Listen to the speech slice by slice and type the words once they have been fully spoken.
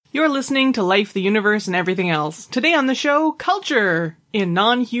You're listening to Life, the Universe, and Everything Else. Today on the show, culture in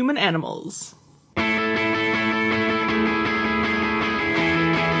non-human animals.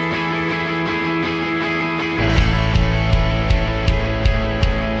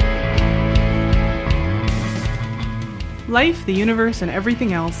 Life, the Universe, and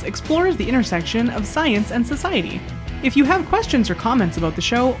Everything Else explores the intersection of science and society. If you have questions or comments about the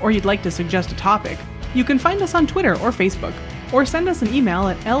show, or you'd like to suggest a topic, you can find us on Twitter or Facebook, or send us an email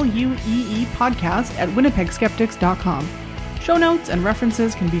at lueepodcast@winnipegskeptics.com. Show notes and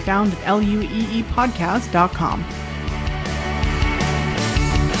references can be found at lueepodcast.com.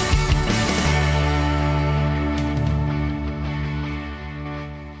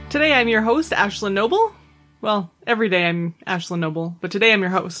 Today I'm your host, Ashlyn Noble. Well, every day I'm Ashlyn Noble, but today I'm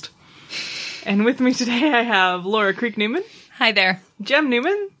your host. And with me today I have Laura Creek-Newman. Hi there. Jem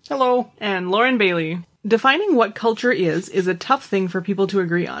Newman. Hello. And Lauren Bailey. Defining what culture is a tough thing for people to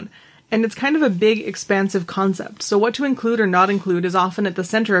agree on. And it's kind of a big, expansive concept, so what to include or not include is often at the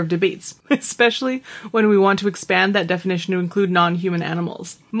center of debates, especially when we want to expand that definition to include non-human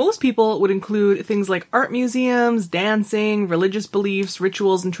animals. Most people would include things like art museums, dancing, religious beliefs,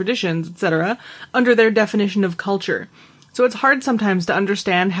 rituals and traditions, etc., under their definition of culture. So it's hard sometimes to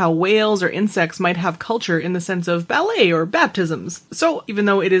understand how whales or insects might have culture in the sense of ballet or baptisms. So even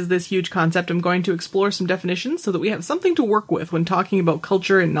though it is this huge concept, I'm going to explore some definitions so that we have something to work with when talking about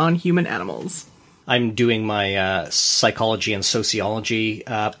culture in non-human animals. I'm doing my psychology and sociology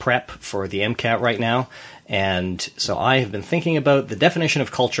prep for the MCAT right now, and so I have been thinking about the definition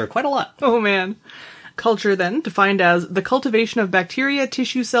of culture quite a lot. Oh man. Culture, then, defined as the cultivation of bacteria,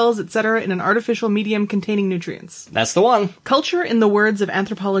 tissue cells, etc. in an artificial medium containing nutrients. That's the one. Culture, in the words of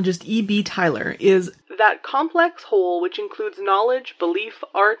anthropologist E.B. Tyler, is that complex whole which includes knowledge, belief,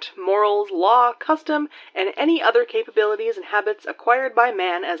 art, morals, law, custom, and any other capabilities and habits acquired by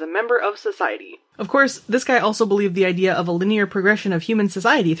man as a member of society. Of course, this guy also believed the idea of a linear progression of human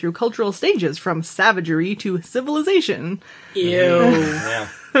society through cultural stages from savagery to civilization. Ew. Yeah.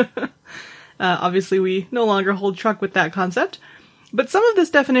 Obviously, we no longer hold truck with that concept, but some of this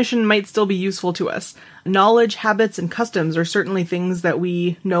definition might still be useful to us. Knowledge, habits, and customs are certainly things that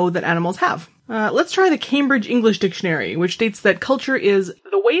we know that animals have. Let's try the Cambridge English Dictionary, which states that culture is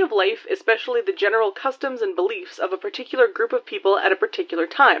the way of life, especially the general customs and beliefs of a particular group of people at a particular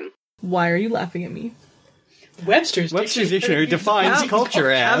time. Why are you laughing at me? Webster's Dictionary defines culture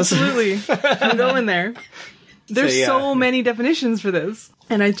as. Absolutely. I'm going there. There's so many definitions for this.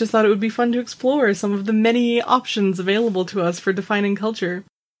 And I just thought it would be fun to explore some of the many options available to us for defining culture.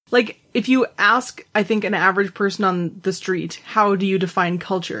 Like, if you ask, I think, an average person on the street, how do you define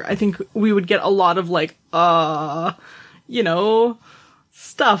culture? I think we would get a lot of, like,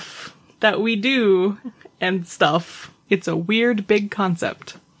 stuff that we do and stuff. It's a weird, big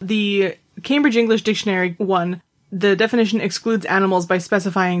concept. The Cambridge English Dictionary one, the definition excludes animals by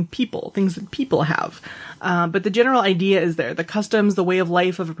specifying people, things that people have. But the general idea is there. The customs, the way of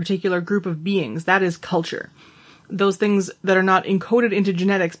life of a particular group of beings, that is culture. Those things that are not encoded into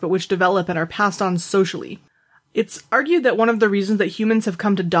genetics, but which develop and are passed on socially. It's argued that one of the reasons that humans have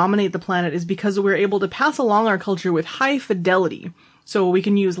come to dominate the planet is because we're able to pass along our culture with high fidelity. So we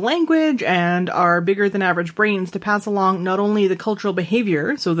can use language and our bigger than average brains to pass along not only the cultural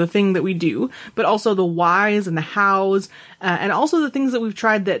behavior, so the thing that we do, but also the whys and the hows, and also the things that we've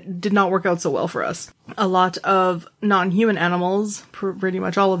tried that did not work out so well for us. A lot of non-human animals, pretty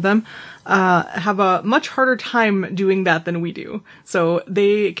much all of them, have a much harder time doing that than we do. So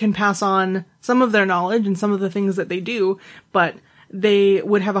they can pass on some of their knowledge and some of the things that they do, but they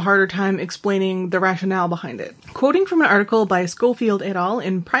would have a harder time explaining the rationale behind it. Quoting from an article by Schofield et al.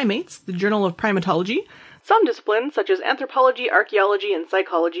 In Primates, the Journal of Primatology, some disciplines, such as anthropology, archaeology, and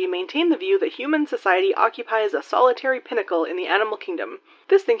psychology, maintain the view that human society occupies a solitary pinnacle in the animal kingdom.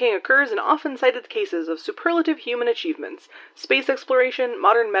 This thinking occurs in often cited cases of superlative human achievements, space exploration,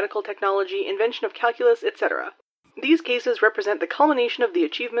 modern medical technology, invention of calculus, etc. These cases represent the culmination of the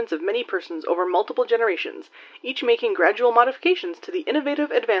achievements of many persons over multiple generations, each making gradual modifications to the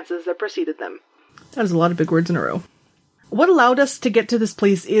innovative advances that preceded them. That is a lot of big words in a row. What allowed us to get to this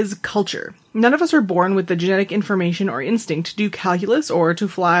place is culture. None of us are born with the genetic information or instinct to do calculus or to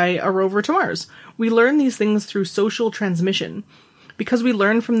fly a rover to Mars. We learn these things through social transmission. Because we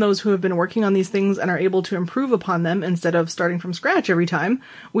learn from those who have been working on these things and are able to improve upon them instead of starting from scratch every time,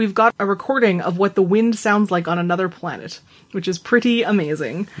 we've got a recording of what the wind sounds like on another planet, which is pretty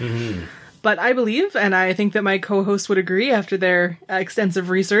amazing. Mm-hmm. But I believe, and I think that my co-host would agree after their extensive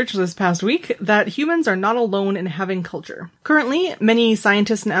research this past week, that humans are not alone in having culture. Currently, many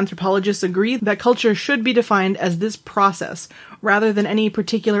scientists and anthropologists agree that culture should be defined as this process, rather than any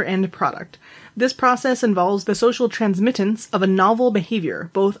particular end product. This process involves the social transmittance of a novel behavior,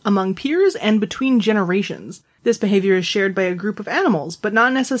 both among peers and between generations. This behavior is shared by a group of animals, but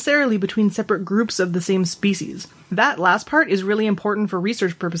not necessarily between separate groups of the same species. That last part is really important for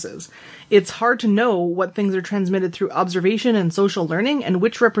research purposes. It's hard to know what things are transmitted through observation and social learning and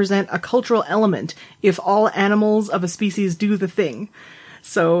which represent a cultural element if all animals of a species do the thing.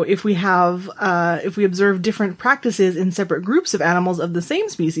 So if we observe different practices in separate groups of animals of the same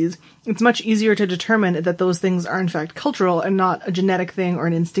species, it's much easier to determine that those things are in fact cultural and not a genetic thing or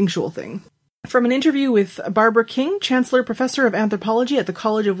an instinctual thing. From an interview with Barbara King, Chancellor Professor of Anthropology at the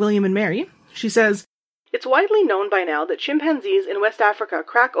College of William and Mary, she says, "It's widely known by now that chimpanzees in West Africa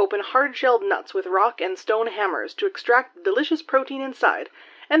crack open hard-shelled nuts with rock and stone hammers to extract the delicious protein inside,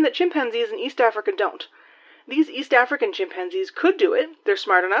 and that chimpanzees in East Africa don't. These East African chimpanzees could do it. They're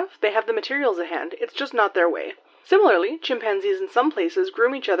smart enough. They have the materials at hand. It's just not their way. Similarly, chimpanzees in some places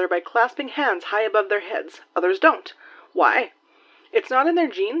groom each other by clasping hands high above their heads. Others don't. Why? It's not in their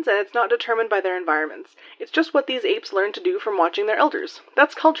genes, and it's not determined by their environments. It's just what these apes learn to do from watching their elders.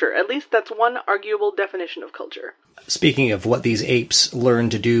 That's culture. At least that's one arguable definition of culture." Speaking of what these apes learn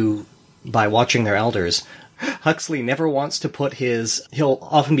to do by watching their elders, Huxley never wants to put he'll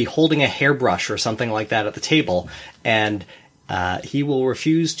often be holding a hairbrush or something like that at the table, and he will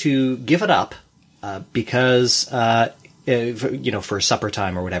refuse to give it up because, for supper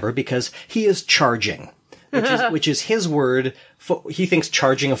time or whatever, because he is charging. Which is his word. He thinks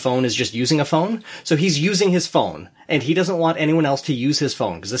charging a phone is just using a phone. So he's using his phone, and he doesn't want anyone else to use his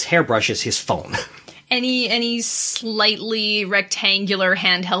phone, because this hairbrush is his phone. Any slightly rectangular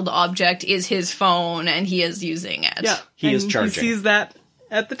handheld object is his phone, and he is using it. Yeah, he is charging. He sees that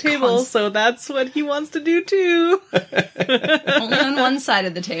at the table, so that's what he wants to do too. Only on one side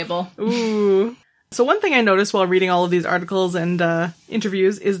of the table. Ooh. So one thing I noticed while reading all of these articles and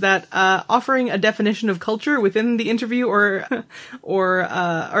interviews is that offering a definition of culture within the interview or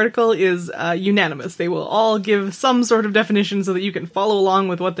article is unanimous. They will all give some sort of definition so that you can follow along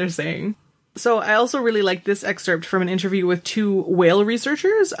with what they're saying. So I also really like this excerpt from an interview with two whale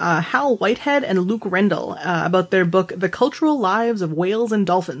researchers, Hal Whitehead and Luke Rendell, about their book, The Cultural Lives of Whales and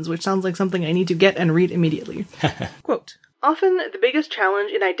Dolphins, which sounds like something I need to get and read immediately. Quote, "Often, the biggest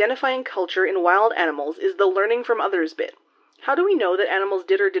challenge in identifying culture in wild animals is the learning from others bit. How do we know that animals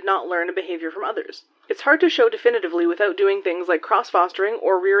did or did not learn a behavior from others? It's hard to show definitively without doing things like cross-fostering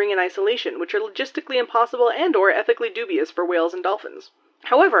or rearing in isolation, which are logistically impossible and or ethically dubious for whales and dolphins.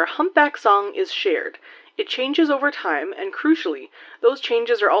 However, humpback song is shared. It changes over time, and crucially, those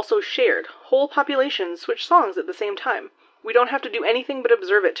changes are also shared. Whole populations switch songs at the same time. We don't have to do anything but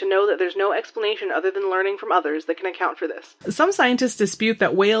observe it to know that there's no explanation other than learning from others that can account for this." Some scientists dispute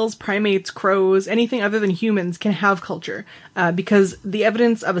that whales, primates, crows, anything other than humans can have culture, because the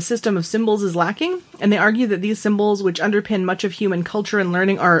evidence of a system of symbols is lacking, and they argue that these symbols, which underpin much of human culture and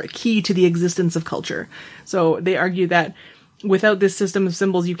learning, are key to the existence of culture. So they argue that without this system of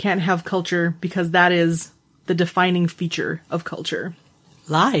symbols, you can't have culture because that is the defining feature of culture.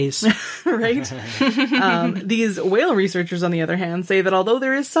 Lies. Right? These whale researchers, on the other hand, say that although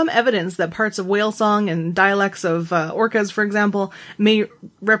there is some evidence that parts of whale song and dialects of orcas, for example, may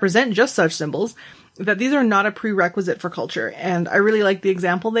represent just such symbols, that these are not a prerequisite for culture. And I really like the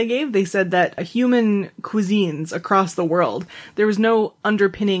example they gave. They said that human cuisines across the world, there was no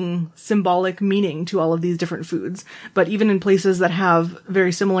underpinning symbolic meaning to all of these different foods. But even in places that have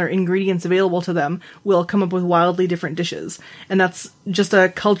very similar ingredients available to them, will come up with wildly different dishes. And that's just a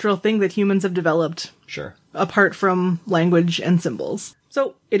cultural thing that humans have developed. Sure. Apart from language and symbols.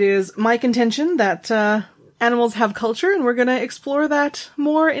 So it is my contention that animals have culture, and we're going to explore that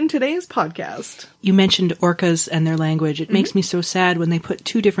more in today's podcast. You mentioned orcas and their language. It makes me so sad when they put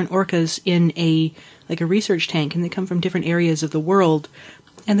two different orcas in a research tank, and they come from different areas of the world,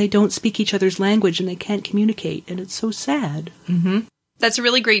 and they don't speak each other's language, and they can't communicate, and it's so sad. Mm-hmm. That's a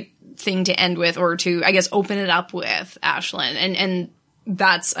really great thing to end with, or to, I guess, open it up with, Ashlyn. And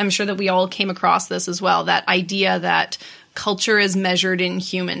that's, I'm sure that we all came across this as well, that idea that culture is measured in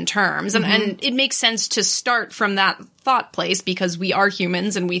human terms. And it makes sense to start from that thought place because we are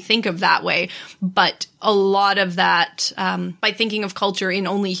humans and we think of that way. But a lot of that, by thinking of culture in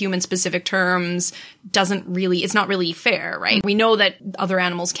only human specific terms, it's not really fair, right? We know that other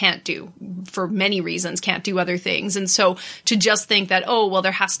animals can't do, for many reasons, can't do other things. And so to just think that, oh, well,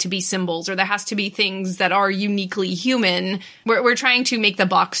 there has to be symbols or there has to be things that are uniquely human, we're trying to make the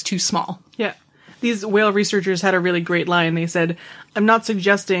box too small. Yeah. These whale researchers had a really great line. They said, I'm not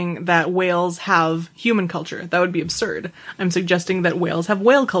suggesting that whales have human culture. That would be absurd. I'm suggesting that whales have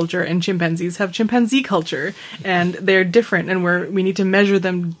whale culture and chimpanzees have chimpanzee culture. And they're different and we need to measure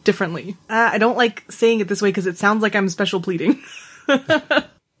them differently. I don't like saying it this way because it sounds like I'm special pleading.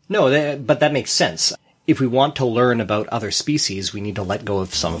 No, but that makes sense. If we want to learn about other species, we need to let go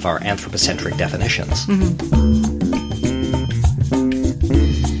of some of our anthropocentric definitions.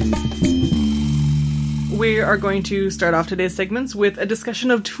 We are going to start off today's segments with a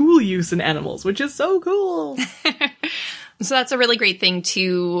discussion of tool use in animals, which is so cool. So that's a really great thing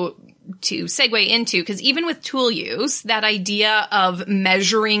to segue into, because even with tool use, that idea of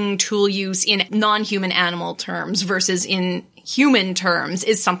measuring tool use in non-human animal terms versus in human terms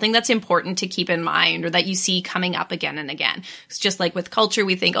is something that's important to keep in mind, or that you see coming up again and again. It's just like with culture,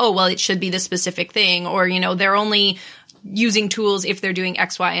 we think, oh, well, it should be this specific thing, or, they're only using tools if they're doing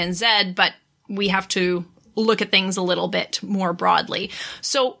X, Y, and Z, but we have to look at things a little bit more broadly.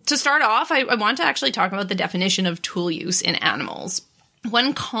 So to start off, I want to actually talk about the definition of tool use in animals.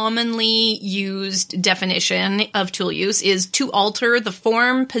 One commonly used definition of tool use is to alter the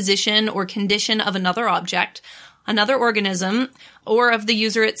form, position, or condition of another object, another organism, or of the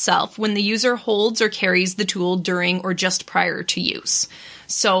user itself when the user holds or carries the tool during or just prior to use.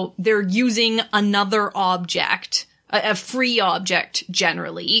 So they're using another object, a free object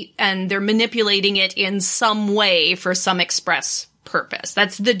generally, and they're manipulating it in some way for some express purpose.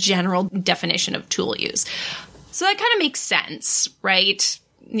 That's the general definition of tool use. So that kind of makes sense, right?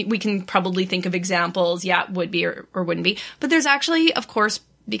 We can probably think of examples, would be or wouldn't be. But there's actually, of course,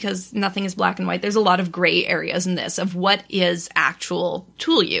 because nothing is black and white, there's a lot of gray areas in this of what is actual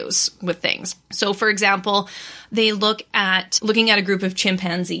tool use with things. So, for example, they looking at a group of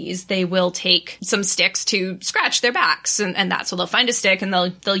chimpanzees, they will take some sticks to scratch their backs and that. So they'll find a stick and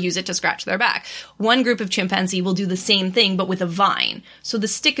they'll use it to scratch their back. One group of chimpanzee will do the same thing, but with a vine. So the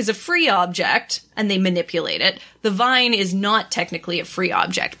stick is a free object and they manipulate it. The vine is not technically a free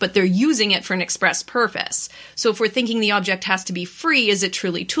object, but they're using it for an express purpose. So if we're thinking the object has to be free, is it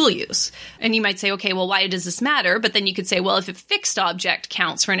truly tool use? And you might say, okay, well, why does this matter? But then you could say, well, if a fixed object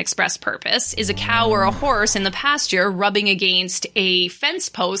counts for an express purpose, is a cow or a horse in the pasture rubbing against a fence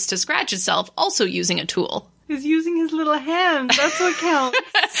post to scratch itself also using a tool? He's using his little hands. That's what counts.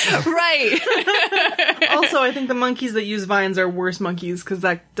 Right. Also, I think the monkeys that use vines are worse monkeys because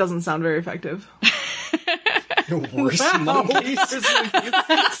that doesn't sound very effective. Worse monkeys?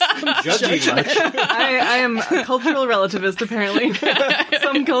 Judging much. I am a cultural relativist, apparently.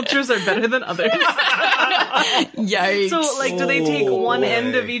 Some cultures are better than others. Yikes. So, do they take one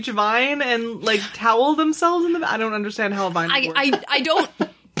end of each vine and, towel themselves in the... I don't understand how a vine works.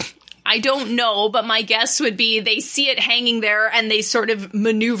 I don't know, but my guess would be they see it hanging there and they sort of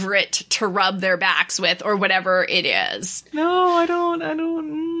maneuver it to rub their backs with or whatever it is. No, I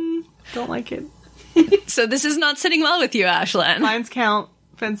don't like it. So this is not sitting well with you, Ashlyn. Vines count.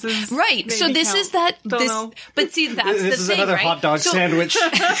 Fences. Right. So this count. is that. Don't know. But see, that's the thing, This is another right? hot dog sandwich.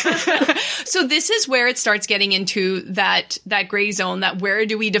 So this is where it starts getting into that gray zone, that where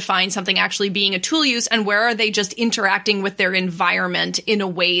do we define something actually being a tool use and where are they just interacting with their environment in a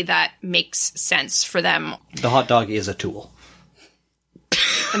way that makes sense for them? The hot dog is a tool.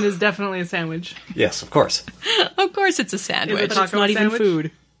 And is definitely a sandwich. Yes, of course. Of course it's a sandwich. Is it It's not even sandwich?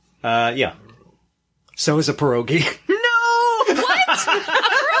 food. Yeah. So is a pierogi. What?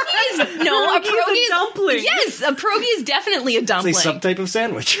 A pierogi is dumpling. Yes, a pierogi is definitely a dumpling. It's a subtype of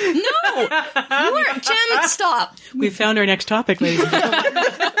sandwich. No, Jem, stop. We found our next topic, ladies and gentlemen.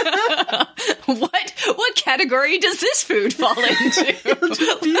 What category does this food fall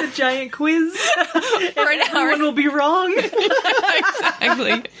into? Be a giant quiz. For an hour. Everyone will be wrong.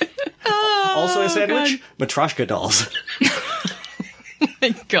 Exactly. Also a sandwich? Matryoshka dolls. Oh my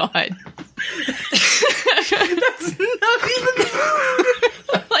God. That's not even food.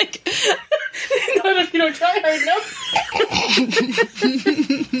 Like, Not if you don't try hard enough.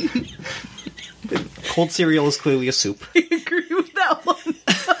 Cold cereal is clearly a soup. I agree with that one.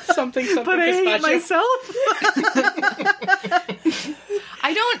 Something But I hate myself.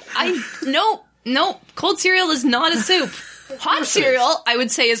 no, cold cereal is not a soup. Hot cereal, I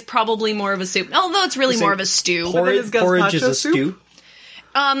would say, is probably more of a soup. Although it's really more of a stew. Porridge is a stew.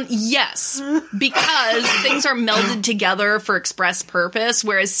 Yes, because things are melded together for express purpose,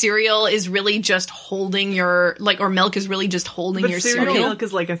 whereas cereal is really just holding your, or milk is really just holding your cereal. Milk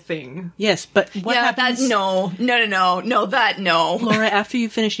is like a thing. Yes, but what happens? No, Laura, after you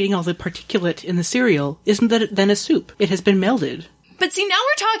finish eating all the particulate in the cereal, isn't that then a soup? It has been melded. But see, now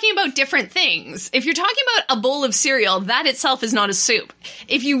we're talking about different things. If you're talking about a bowl of cereal, that itself is not a soup.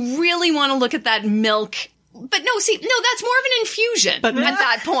 If you really want to look at that milk... But no, that's more of an infusion at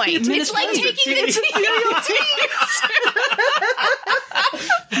that point. It's like taking the tea.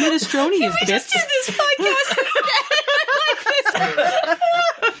 Minestrone is We just did this podcast instead.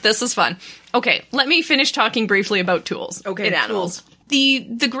 This is fun. Okay, let me finish talking briefly about tools in animals.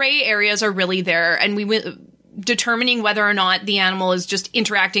 The gray areas are really there, and determining whether or not the animal is just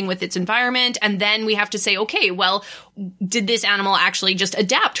interacting with its environment, and then we have to say, okay, well, did this animal actually just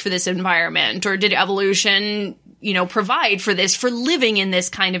adapt for this environment, or did evolution, provide for this, for living in this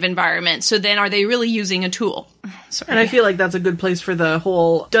kind of environment? So then are they really using a tool? Sorry. And I feel like that's a good place for the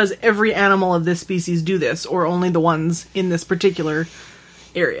whole, does every animal of this species do this, or only the ones in this particular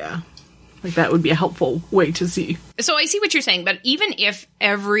area? Like, that would be a helpful way to see. So I see what you're saying, but even if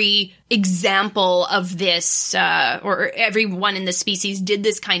every example of this, or everyone in the species did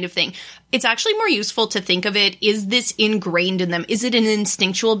this kind of thing, it's actually more useful to think of it, is this ingrained in them? Is it an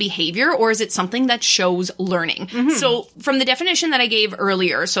instinctual behavior, or is it something that shows learning? Mm-hmm. So from the definition that I gave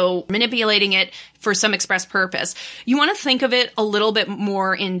earlier, so manipulating it for some express purpose, you want to think of it a little bit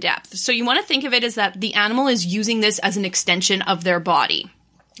more in depth. So you want to think of it as that the animal is using this as an extension of their body.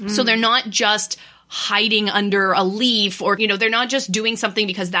 So they're not just hiding under a leaf, or, they're not just doing something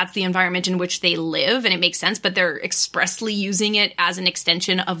because that's the environment in which they live and it makes sense, but they're expressly using it as an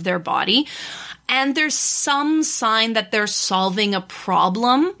extension of their body. And there's some sign that they're solving a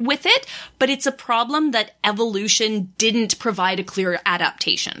problem with it, but it's a problem that evolution didn't provide a clear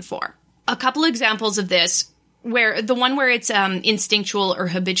adaptation for. A couple examples of this, where the one where it's instinctual or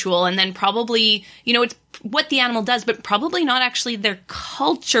habitual, and then probably, it's what the animal does, but probably not actually their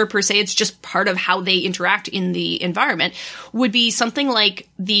culture per se. It's just part of how they interact in the environment, would be something like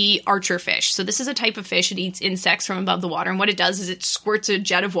the archer fish. So this is a type of fish. It eats insects from above the water. And what it does is it squirts a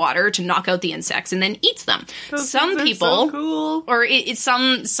jet of water to knock out the insects and then eats them. Some people, so cool. Or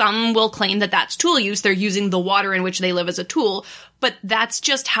some will claim that that's tool use. They're using the water in which they live as a tool. But that's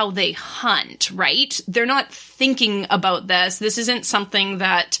just how they hunt, right? They're not thinking about this. This isn't something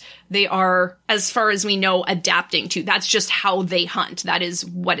that they are, as far as we know, adapting to. That's just how they hunt. That is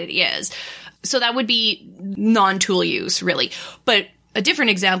what it is. So that would be non-tool use, really. But a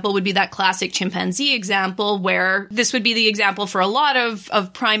different example would be that classic chimpanzee example, where this would be the example for a lot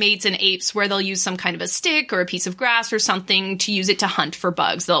of primates and apes, where they'll use some kind of a stick or a piece of grass or something to use it to hunt for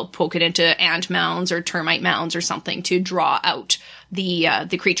bugs. They'll poke it into ant mounds or termite mounds or something to draw out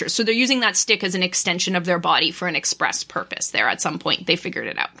the creatures. So they're using that stick as an extension of their body for an express purpose there. At some point, they figured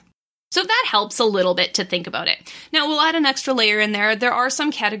it out. So that helps a little bit to think about it. Now, we'll add an extra layer in there. There are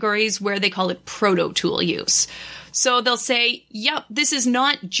some categories where they call it proto-tool use. So they'll say, yep, this is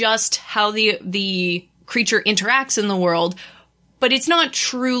not just how the creature interacts in the world, but it's not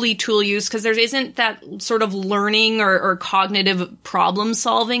truly tool use because there isn't that sort of learning or cognitive problem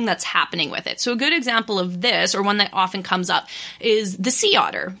solving that's happening with it. So a good example of this, or one that often comes up, is the sea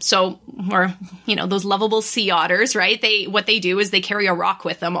otter. So, or, those lovable sea otters, right? What they do is they carry a rock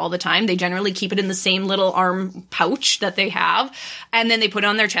with them all the time. They generally keep it in the same little arm pouch that they have. And then they put it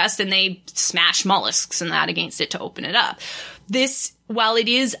on their chest and they smash mollusks and that against it to open it up. This, while it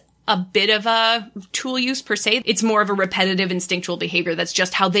is a bit of a tool use per se, it's more of a repetitive instinctual behavior. That's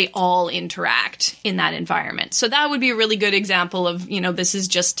just how they all interact in that environment. So that would be a really good example of, this is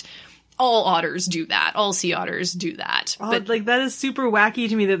just all otters do that. All sea otters do that. Oh, but that is super wacky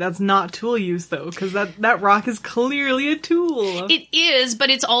to me that's not tool use though, because that rock is clearly a tool. It is,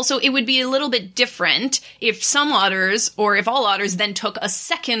 but it would be a little bit different if some otters, or if all otters, then took a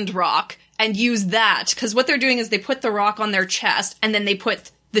second rock and used that. Because what they're doing is they put the rock on their chest and then they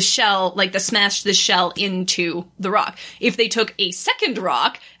put the shell, smash the shell into the rock. If they took a second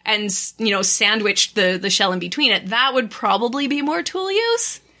rock and, sandwiched the shell in between it, that would probably be more tool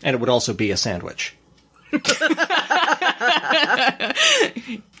use. And it would also be a sandwich.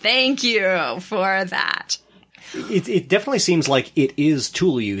 Thank you for that. It definitely seems like it is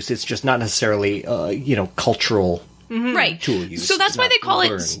tool use. It's just not necessarily, cultural right. tool use. So that's why they call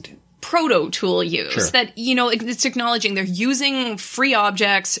it proto-tool use. Sure. That, it's acknowledging they're using free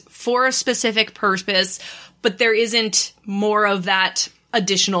objects for a specific purpose, but there isn't more of that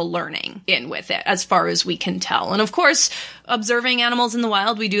additional learning in with it, as far as we can tell. And of course, observing animals in the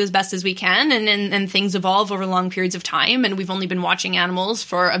wild, we do as best as we can, and things evolve over long periods of time, and we've only been watching animals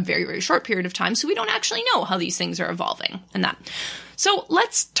for a very, very short period of time, so we don't actually know how these things are evolving and that. So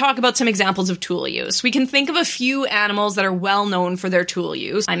let's talk about some examples of tool use. We can think of a few animals that are well known for their tool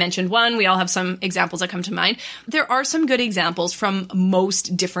use. I mentioned one. We all have some examples that come to mind. There are some good examples from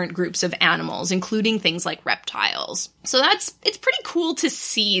most different groups of animals, including things like reptiles. So it's pretty cool to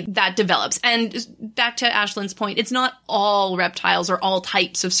see that develops. And back to Ashlyn's point, it's not all reptiles or all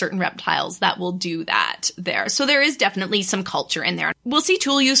types of certain reptiles that will do that there. So there is definitely some culture in there. We'll see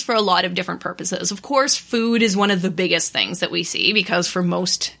tool use for a lot of different purposes. Of course, food is one of the biggest things that we see because for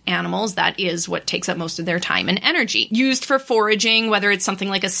most animals, that is what takes up most of their time and energy. Used for foraging, whether it's something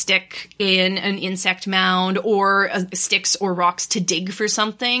like a stick in an insect mound or sticks or rocks to dig for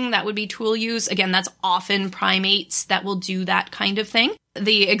something, that would be tool use. Again, that's often primates that will do that kind of thing.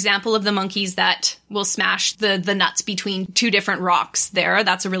 The example of the monkeys that will smash the nuts between two different rocks there,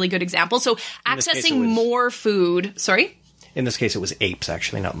 that's a really good example. So accessing more food, sorry? In this case, it was apes,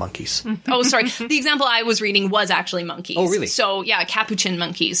 actually, not monkeys. Oh, sorry. The example I was reading was actually monkeys. Oh, really? So, yeah, capuchin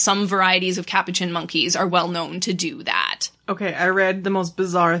monkeys. Some varieties of capuchin monkeys are well known to do that. Okay, I read the most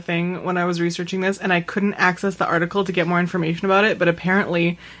bizarre thing when I was researching this, and I couldn't access the article to get more information about it, but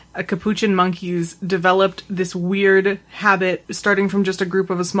apparently capuchin monkeys developed this weird habit starting from just a group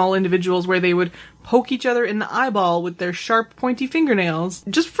of small individuals where they would poke each other in the eyeball with their sharp, pointy fingernails,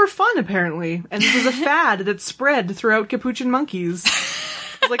 just for fun, apparently. And this was a fad that spread throughout capuchin monkeys.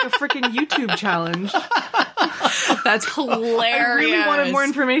 It was like a freaking YouTube challenge. That's hilarious. I really wanted more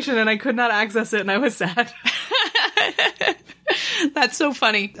information, and I could not access it, and I was sad. That's so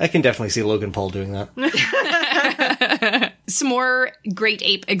funny. I can definitely see Logan Paul doing that. Some more great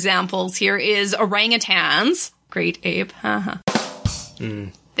ape examples here is orangutans. Great ape.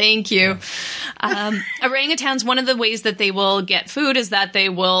 Thank you. Orangutans, one of the ways that they will get food is that they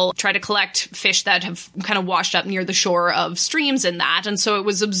will try to collect fish that have kind of washed up near the shore of streams and that. And so it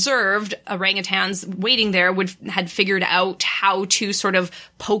was observed orangutans waiting there had figured out how to sort of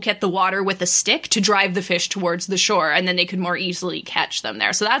poke at the water with a stick to drive the fish towards the shore, and then they could more easily catch them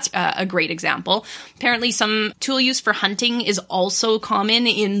there. So that's a great example. Apparently some tool use for hunting is also common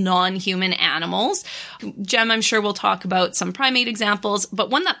in non-human animals. Jem, I'm sure we'll talk about some primate examples, but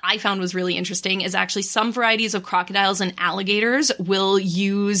one that I found was really interesting is actually some varieties of crocodiles and alligators will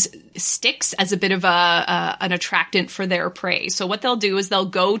use sticks as a bit of an attractant for their prey. So what they'll do is they'll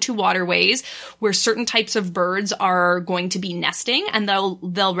go to waterways where certain types of birds are going to be nesting, and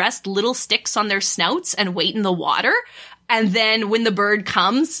they'll rest little sticks on their snouts and wait in the water. And then when the bird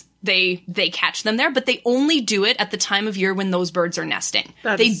comes, they catch them there, but they only do it at the time of year when those birds are nesting.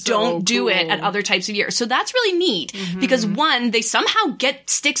 They don't do it at other types of years. So that's really neat because one, they somehow get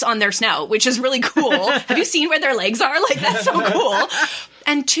sticks on their snout, which is really cool. Have you seen where their legs are? Like, that's so cool.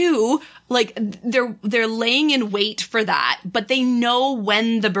 And two, like, they're laying in wait for that, but they know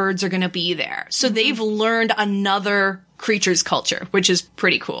when the birds are going to be there. So they've learned another creature's culture, which is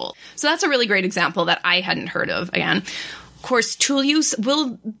pretty cool. So that's a really great example that I hadn't heard of again. Of course, tool use,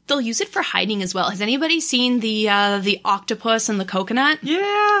 they'll use it for hiding as well. Has anybody seen the octopus and the coconut?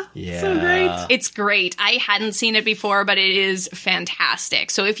 Yeah. So great. It's great. I hadn't seen it before, but it is fantastic.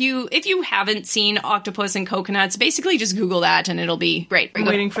 So if you haven't seen octopus and coconuts, basically just Google that and it'll be great. I'm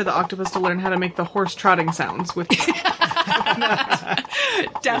waiting for the octopus to learn how to make the horse trotting sounds with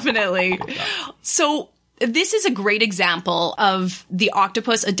Definitely. So this is a great example of the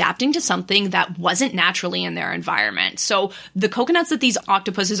octopus adapting to something that wasn't naturally in their environment. So the coconuts that these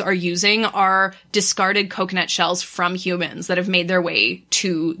octopuses are using are discarded coconut shells from humans that have made their way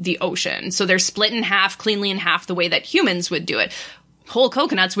to the ocean. So they're split in half, cleanly in half, the way that humans would do it. Whole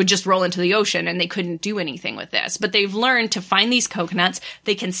coconuts would just roll into the ocean and they couldn't do anything with this. But they've learned to find these coconuts,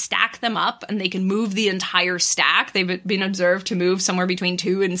 they can stack them up and they can move the entire stack. They've been observed to move somewhere between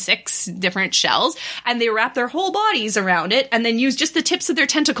 2 and 6 different shells, and they wrap their whole bodies around it and then use just the tips of their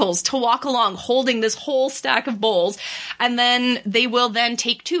tentacles to walk along holding this whole stack of bowls. And then they will then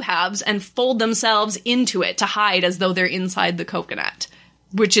take 2 halves and fold themselves into it to hide as though they're inside the coconut,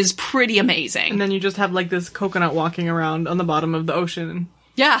 which is pretty amazing. And then you just have like this coconut walking around on the bottom of the ocean.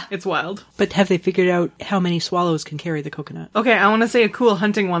 Yeah. It's wild. But have they figured out how many swallows can carry the coconut? Okay, I want to say a cool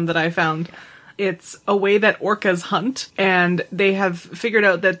hunting one that I found. It's a way that orcas hunt, and they have figured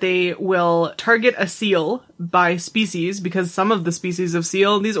out that they will target a seal by species because some of the species of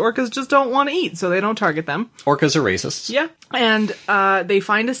seal these orcas just don't want to eat, so they don't target them. Orcas are racists. Yeah. And they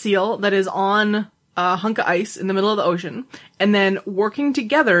find a seal that is on a hunk of ice in the middle of the ocean, and then working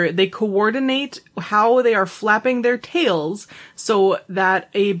together, they coordinate how they are flapping their tails so that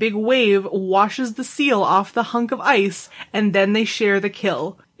a big wave washes the seal off the hunk of ice, and then they share the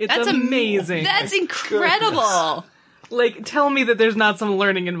kill. It's amazing. That's incredible. Like, tell me that there's not some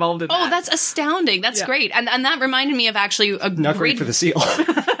learning involved in that. Oh, that's astounding. That's great. And that reminded me of actually a Not great for the seal.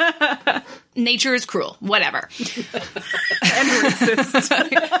 Nature is cruel. Whatever. And racist.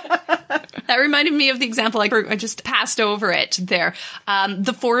 That reminded me of the example, I just passed over it there.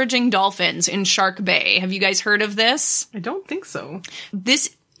 The foraging dolphins in Shark Bay. Have you guys heard of this? I don't think so.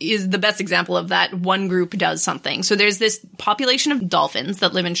 This is the best example of that. One group does something. So there's this population of dolphins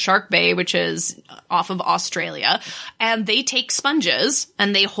that live in Shark Bay, which is off of Australia, and they take sponges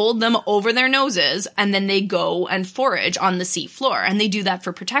and they hold them over their noses, and then they go and forage on the sea floor, and they do that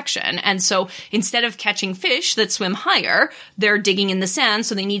for protection. And so instead of catching fish that swim higher, they're digging in the sand,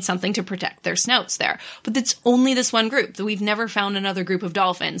 so they need something to protect their snouts there. But it's only this one group. We've never found another group of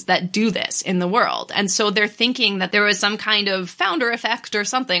dolphins that do this in the world. And so they're thinking that there was some kind of founder effect or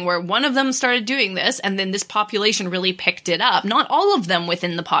something where one of them started doing this, and then this population really picked it up. Not all of them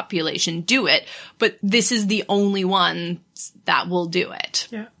within the population do it, but this is the only one that will do it.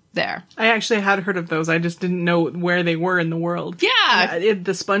 Yeah. There. I actually had heard of those. I just didn't know where they were in the world. Yeah.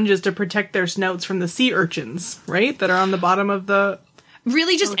 The sponges to protect their snouts from the sea urchins, right? That are on the bottom of the...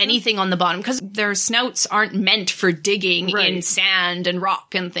 Really just anything on the bottom, because their snouts aren't meant for digging in sand and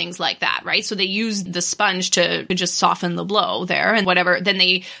rock and things like that, right? So they use the sponge to just soften the blow there and whatever. Then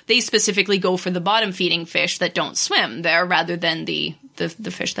they specifically go for the bottom feeding fish that don't swim there rather than the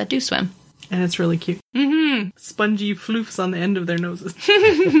fish that do swim. And it's really cute. Mm-hmm. Spongy floofs on the end of their noses.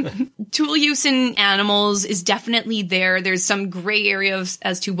 Tool use in animals is definitely there. There's some gray areas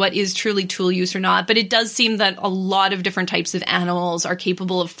as to what is truly tool use or not, but it does seem that a lot of different types of animals are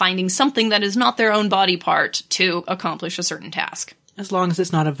capable of finding something that is not their own body part to accomplish a certain task. As long as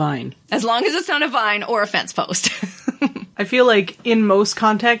it's not a vine. As long as it's not a vine or a fence post. I feel like in most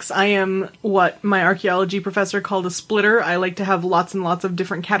contexts, I am what my archaeology professor called a splitter. I like to have lots and lots of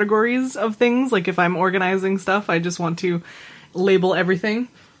different categories of things. Like if I'm organizing stuff, I just want to label everything.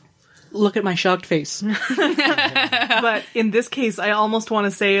 Look at my shocked face. But in this case, I almost want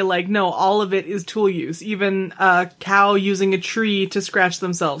to say, like, no, all of it is tool use. Even a cow using a tree to scratch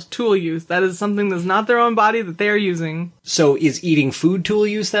themselves, tool use. That is something that's not their own body that they're using. So is eating food tool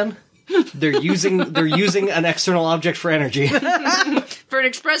use then? They're using an external object for energy. For an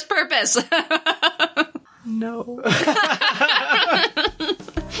express purpose. No.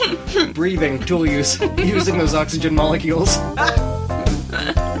 Breathing, tool use. Using those oxygen molecules.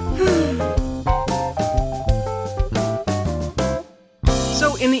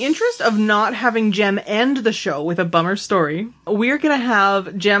 So, in the interest of not having Jem end the show with a bummer story, we're going to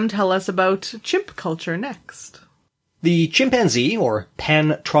have Jem tell us about chimp culture next. The chimpanzee, or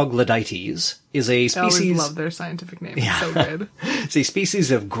Pan troglodytes, is a I always species... love their scientific name. It's so good. It's a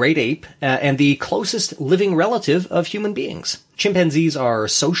species of great ape and the closest living relative of human beings. Chimpanzees are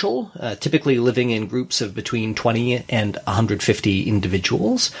social, typically living in groups of between 20 and 150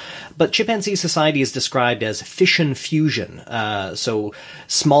 individuals. But chimpanzee society is described as fission fusion. So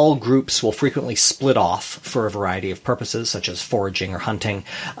small groups will frequently split off for a variety of purposes, such as foraging or hunting,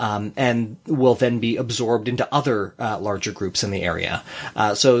 and will then be absorbed into other larger groups in the area.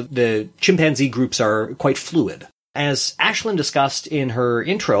 So the chimpanzee groups are quite fluid. As Ashlyn discussed in her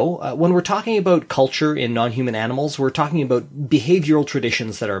intro, when we're talking about culture in non-human animals, we're talking about behavioral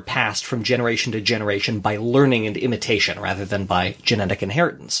traditions that are passed from generation to generation by learning and imitation rather than by genetic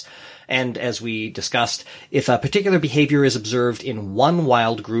inheritance. And as we discussed, if a particular behavior is observed in one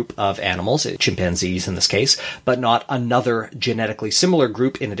wild group of animals, chimpanzees in this case, but not another genetically similar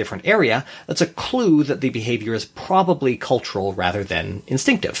group in a different area, that's a clue that the behavior is probably cultural rather than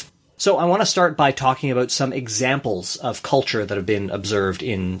instinctive. So I want to start by talking about some examples of culture that have been observed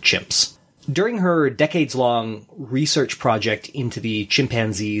in chimps. During her decades-long research project into the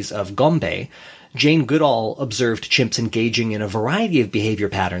chimpanzees of Gombe, Jane Goodall observed chimps engaging in a variety of behavior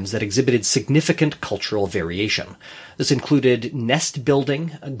patterns that exhibited significant cultural variation. This included nest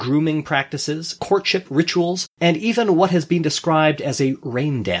building, grooming practices, courtship rituals, and even what has been described as a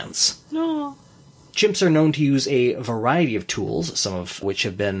rain dance. No. Chimps are known to use a variety of tools, some of which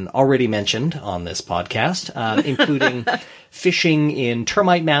have been already mentioned on this podcast, including fishing in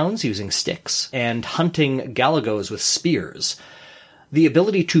termite mounds using sticks and hunting galagos with spears. The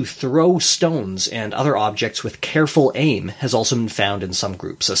ability to throw stones and other objects with careful aim has also been found in some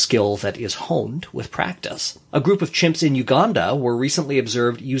groups, a skill that is honed with practice. A group of chimps in Uganda were recently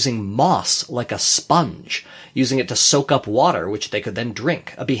observed using moss like a sponge, using it to soak up water, which they could then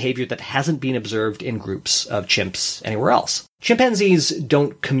drink, a behavior that hasn't been observed in groups of chimps anywhere else. Chimpanzees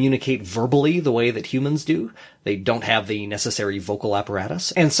don't communicate verbally the way that humans do. They don't have the necessary vocal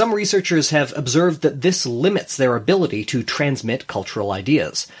apparatus, and some researchers have observed that this limits their ability to transmit cultural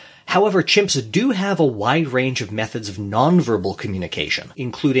ideas. However, chimps do have a wide range of methods of nonverbal communication,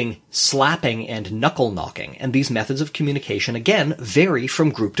 including slapping and knuckle knocking, and these methods of communication, again, vary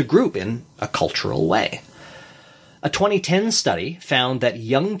from group to group in a cultural way. A 2010 study found that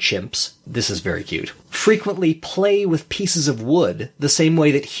young chimps, this is very cute, frequently play with pieces of wood the same way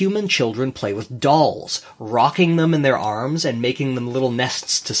that human children play with dolls, rocking them in their arms and making them little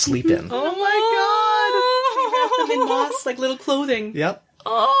nests to sleep in. Oh my god! They wrap them in moss like little clothing. Yep.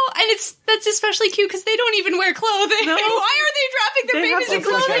 Oh, and that's especially cute because they don't even wear clothing. No. Why are they wrapping their babies in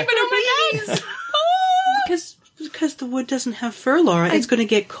clothing? But oh my god! Because the wood doesn't have fur, Laura. It's going to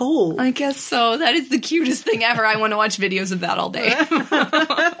get cold. I guess so. That is the cutest thing ever. I want to watch videos of that all day.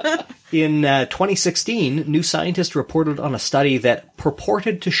 In 2016, New Scientist reported on a study that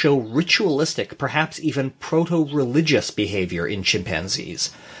purported to show ritualistic, perhaps even proto-religious behavior in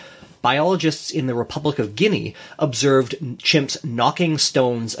chimpanzees. Biologists in the Republic of Guinea observed chimps knocking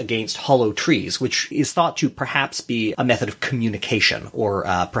stones against hollow trees, which is thought to perhaps be a method of communication, or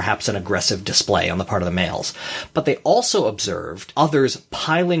perhaps an aggressive display on the part of the males. But they also observed others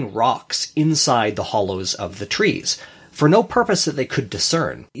piling rocks inside the hollows of the trees, for no purpose that they could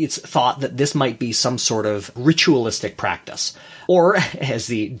discern. It's thought that this might be some sort of ritualistic practice. Or, as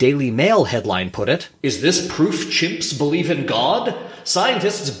the Daily Mail headline put it, "Is this proof chimps believe in God?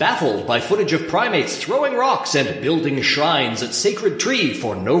 Scientists baffled by footage of primates throwing rocks and building shrines at sacred tree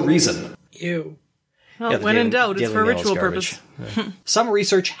for no reason." Ew. Well, Yeah, the when in Daily- doubt, it's Daily for Mail's ritual garbage. purpose. Some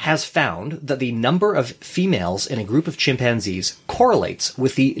research has found that the number of females in a group of chimpanzees correlates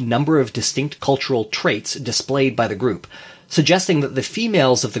with the number of distinct cultural traits displayed by the group, suggesting that the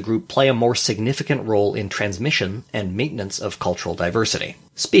females of the group play a more significant role in transmission and maintenance of cultural diversity.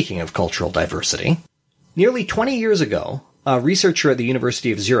 Speaking of cultural diversity, nearly 20 years ago, a researcher at the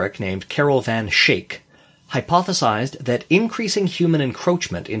University of Zurich named Carol van Schaik hypothesized that increasing human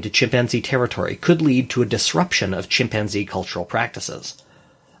encroachment into chimpanzee territory could lead to a disruption of chimpanzee cultural practices.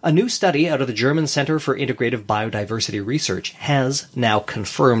 A new study out of the German Center for Integrative Biodiversity Research has now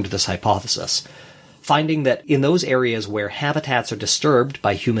confirmed this hypothesis, finding that in those areas where habitats are disturbed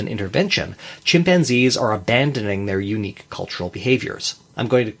by human intervention, chimpanzees are abandoning their unique cultural behaviors. I'm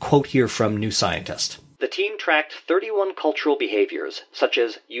going to quote here from New Scientist. The team tracked 31 cultural behaviors, such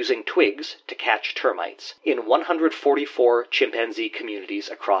as using twigs to catch termites, in 144 chimpanzee communities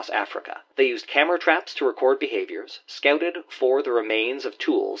across Africa. They used camera traps to record behaviors, scouted for the remains of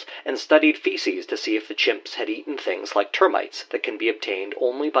tools, and studied feces to see if the chimps had eaten things like termites that can be obtained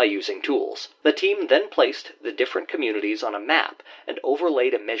only by using tools. The team then placed the different communities on a map and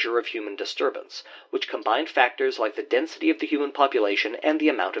overlaid a measure of human disturbance, which combined factors like the density of the human population and the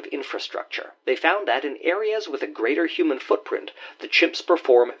amount of infrastructure. They found that in areas with a greater human footprint, the chimps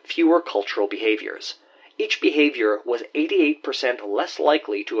perform fewer cultural behaviors. Each behavior was 88% less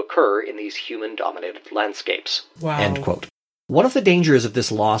likely to occur in these human-dominated landscapes. Wow. End quote. One of the dangers of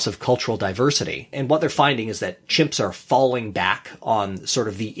this loss of cultural diversity, and what they're finding is that chimps are falling back on sort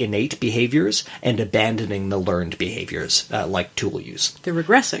of the innate behaviors and abandoning the learned behaviors, like tool use. They're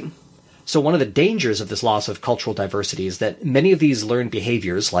regressing. So one of the dangers of this loss of cultural diversity is that many of these learned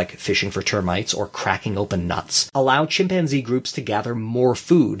behaviors, like fishing for termites or cracking open nuts, allow chimpanzee groups to gather more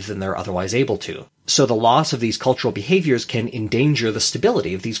food than they're otherwise able to. So the loss of these cultural behaviors can endanger the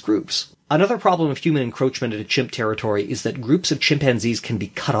stability of these groups. Another problem of human encroachment into chimp territory is that groups of chimpanzees can be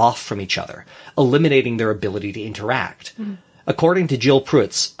cut off from each other, eliminating their ability to interact. According to Jill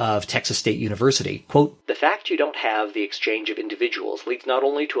Pruitz of Texas State University, quote, "The fact you don't have the exchange of individuals leads not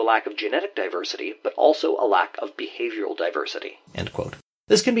only to a lack of genetic diversity, but also a lack of behavioral diversity." End quote.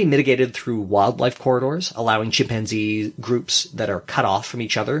 This can be mitigated through wildlife corridors, allowing chimpanzee groups that are cut off from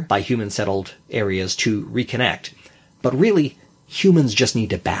each other by human-settled areas to reconnect. But really, humans just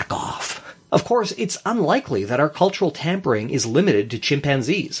need to back off. Of course, it's unlikely that our cultural tampering is limited to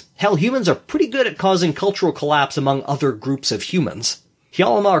chimpanzees. Hell, humans are pretty good at causing cultural collapse among other groups of humans.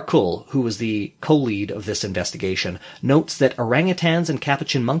 Hjalmar Kull, who was the co-lead of this investigation, notes that orangutans and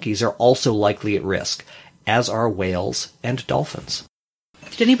capuchin monkeys are also likely at risk, as are whales and dolphins.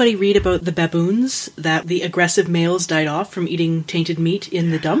 Did Did anybody read about the baboons, that the aggressive males died off from eating tainted meat in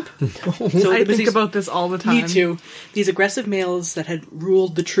the dump? So I think about this all the time. Me too. These aggressive males that had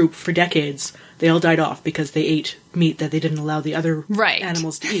ruled the troop for decades, they all died off because they ate meat that they didn't allow the other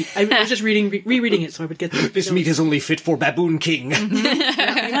animals to eat. I was just rereading it so I would get This meat is only fit for Baboon King.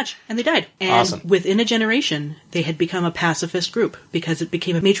 Yeah, pretty much. And they died. And awesome. Within a generation, they had become a pacifist group because it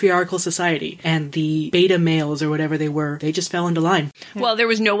became a matriarchal society. And the beta males or whatever they were, they just fell into line. Well, there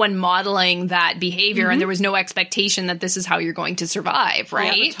was no one modeling that behavior, and there was no expectation that this is how you're going to survive,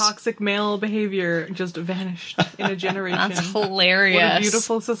 right? Yeah, the toxic male behavior just vanished in a generation. That's hilarious. What a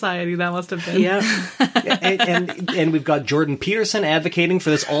beautiful society that must have been. Yeah. and we've got Jordan Peterson advocating for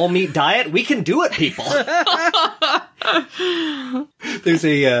this all-meat diet. We can do it, people. There's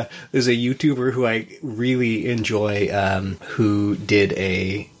a YouTuber who I really enjoy who did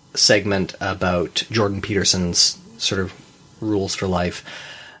a segment about Jordan Peterson's sort of rules for life,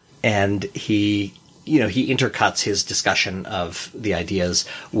 and he intercuts his discussion of the ideas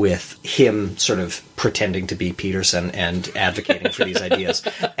with him sort of pretending to be Peterson and advocating for these ideas.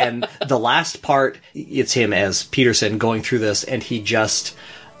 And the last part, it's him as Peterson going through this, and he just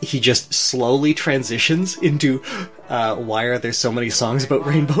slowly transitions into why are there so many songs about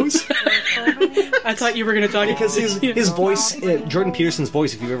rainbows? I thought you were going to talk because his voice, Jordan Peterson's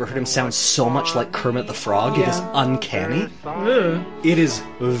voice, if you've ever heard him, sounds so much like Kermit the Frog. It is uncanny. Ugh. It is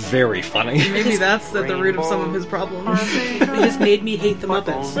very funny. Maybe that's at the root of some of his problems. It has made me hate the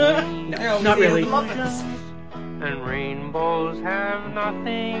Muppets. No, not really. And rainbows have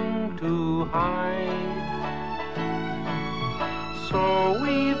nothing to hide. So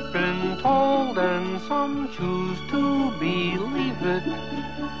we've been told, and some choose to believe it.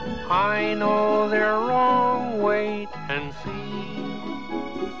 I know they're wrong, wait and see.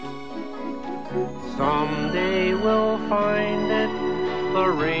 Someday we'll find it, the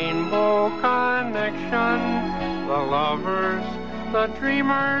rainbow connection, the lovers, the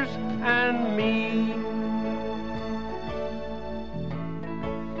dreamers, and me.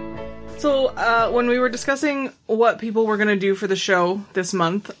 So, when we were discussing what people were going to do for the show this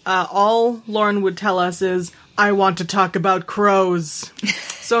month, all Lauren would tell us is, I want to talk about crows.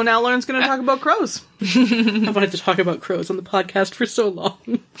 So now Lauren's going to talk about crows. I wanted to talk about crows on the podcast for so long.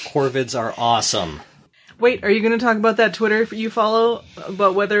 Corvids are awesome. Wait, are you going to talk about that Twitter you follow,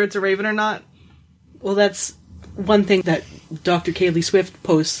 about whether it's a raven or not? Well, that's one thing that Dr. Kaylee Swift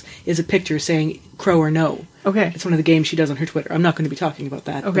posts is a picture saying crow or no. Okay. It's one of the games she does on her Twitter. I'm not going to be talking about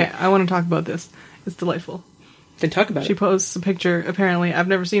that. Okay, I want to talk about this. It's delightful. Then talk about She it. posts a picture, apparently, I've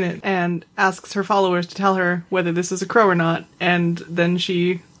never seen it, and asks her followers to tell her whether this is a crow or not, and then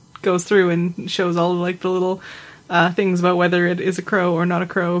she goes through and shows all like the little things about whether it is a crow or not a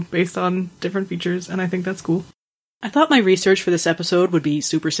crow based on different features, and I think that's cool. I thought my research for this episode would be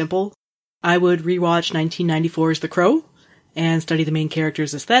super simple. I would rewatch 1994's The Crow, and study the main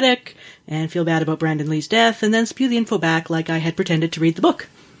character's aesthetic, and feel bad about Brandon Lee's death, and then spew the info back like I had pretended to read the book.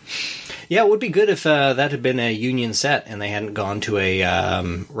 Yeah, it would be good if that had been a union set and they hadn't gone to a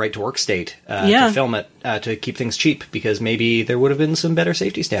right-to-work state to film it, to keep things cheap, because maybe there would have been some better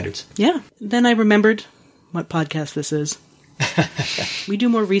safety standards. Yeah. Then I remembered what podcast this is. We do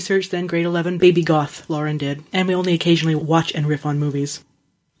more research than grade 11 baby goth Lauren did, and we only occasionally watch and riff on movies.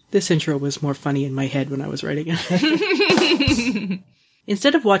 This intro was more funny in my head when I was writing it.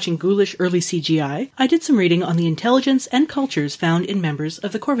 Instead of watching ghoulish early CGI, I did some reading on the intelligence and cultures found in members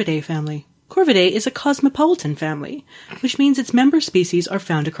of the Corvidae family. Corvidae is a cosmopolitan family, which means its member species are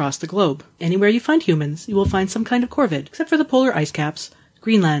found across the globe. Anywhere you find humans, you will find some kind of corvid, except for the polar ice caps,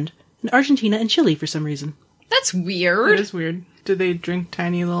 Greenland, and Argentina and Chile for some reason. That's weird. It is weird. Do they drink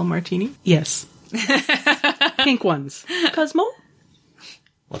tiny little martini? Yes. Pink ones. Cosmo?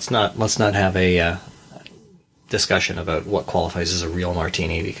 Let's not have a discussion about what qualifies as a real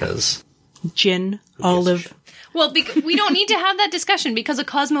martini, because Gin, olive. Well, we don't need to have that discussion because a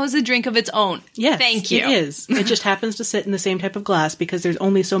Cosmo is a drink of its own. Yes, Thank you. it is. It just happens to sit in the same type of glass because there's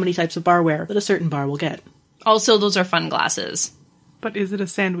only so many types of barware that a certain bar will get. Also, those are fun glasses. But is it a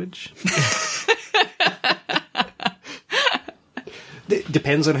sandwich? it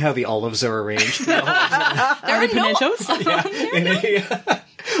depends on how the olives are arranged. There are no... Pimentos?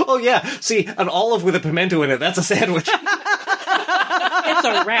 Oh yeah, see, an olive with a pimento in it, that's a sandwich. It's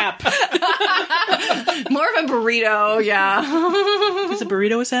a wrap. More of a burrito, yeah. Is a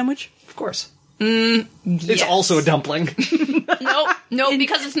burrito a sandwich? Of course. Yes. It's also a dumpling. Nope,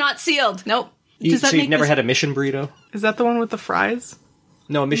 because it's not sealed. Nope. Does that So you've make never this- had a mission burrito? Is that the one with the fries?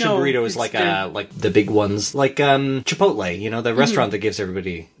 No, a mission No, burrito is it's like the- like the big ones, like Chipotle, you know, the restaurant that gives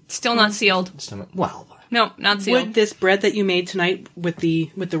everybody. Still not sealed. Well, No, not sealed. Would this bread that you made tonight with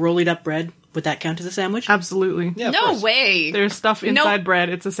the rolling up bread, would that count as a sandwich? Absolutely. yeah, of No course. way. There's stuff inside bread.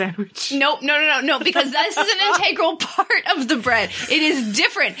 It's a sandwich. No, because this is an integral part of the bread. It is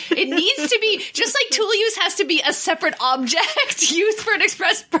different. It needs to be, just like tool use has to be a separate object used for an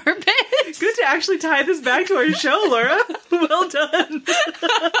express purpose. Good to actually tie this back to our show, Laura. Well done.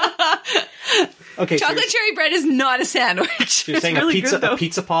 Okay, so Chocolate cherry bread is not a sandwich. you're saying really a good, though.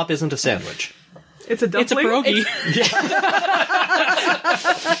 pizza pop isn't a sandwich. It's a It's a dumpling. pierogi.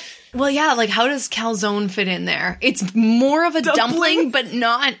 Well, yeah, like how does calzone fit in there? It's more of a dumpling, but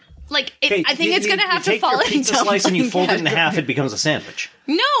not like it, Okay, I think it's going to have to fall You take your in pizza slice and you dumpling fold it in half, category. it becomes a sandwich.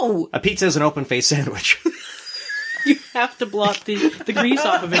 No, A pizza is an open-faced sandwich. You have to blot the grease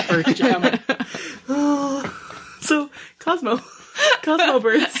off of it first, Jam. So, Cosmo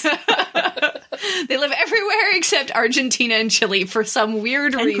birds. they live everywhere except Argentina and Chile for some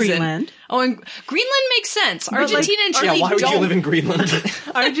weird And reason. Greenland. Oh, and Greenland makes sense. Argentina and Yeah, Chile why would don't. you live in Greenland?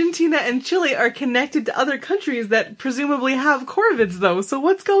 Argentina and Chile are connected to other countries that presumably have corvids, though. So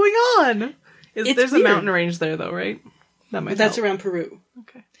what's going on? It's There's weird. a mountain range there, though, right? That might That's help. around Peru.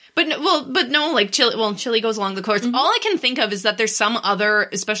 Okay. But no, like Chile. Well, Chile goes along the coast. All I can think of is that there's some other,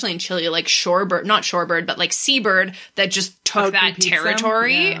 especially in Chile, like not shorebird, but like seabird that just took that competes them?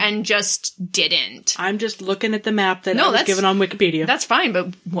 territory Yeah. and just didn't. I'm just looking at the map that No, I was that's- given on Wikipedia. That's fine,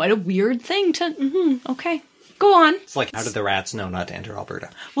 but what a weird thing to. Okay, go on. It's like, how did the rats know not to enter Alberta?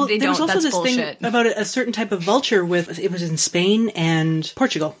 Well, They there was don't, also that's this bullshit. thing about a certain type of vulture it was in Spain and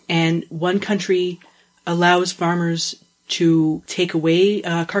Portugal. And one country allows farmers to take away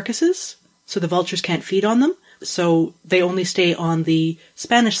carcasses so the vultures can't feed on them. So they only stay on the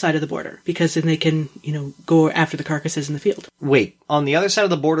Spanish side of the border because then they can, go after the carcasses in the field. Wait, on the other side of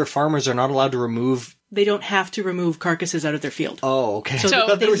the border, farmers are not allowed to remove... They don't have to remove carcasses out of their field. Oh, okay. So, I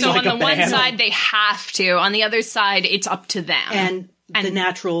thought there was like on a the one ban. side they have to, on the other side it's up to them. And the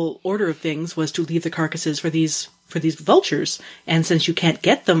natural order of things was to leave the carcasses for these vultures. And since you can't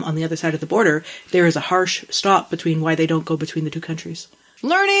get them on the other side of the border, there is a harsh stop between why they don't go between the two countries.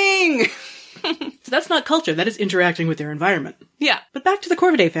 Learning. So that's not culture, that is interacting with their environment. Yeah. But back to the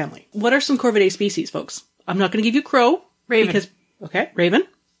Corvidae family. What are some Corvidae species, folks? I'm not going to give you crow. Raven. Okay, raven.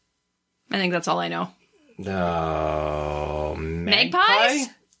 I think that's all I know. Magpie?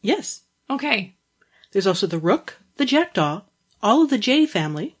 Yes. Okay. There's also the rook, the jackdaw, all of the jay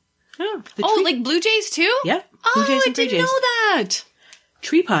family. Yeah. The Oh, tree- like blue jays too? Yeah, blue Oh, jays I and gray didn't jays. know that.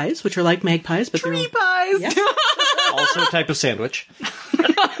 Tree pies, which are like magpies, but Tree they're... pies. Yes. Also a type of sandwich.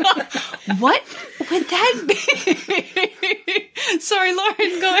 What would that be? Sorry,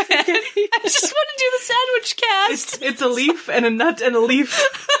 Lauren, go ahead. I just want to do the sandwich cast. It's a leaf and a nut and a leaf.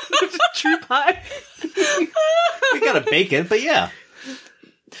 Tree pie. We gotta bake it, but yeah.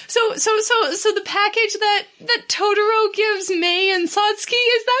 So the package that Totoro gives May and Satsuki,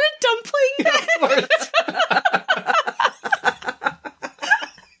 is that a dumpling?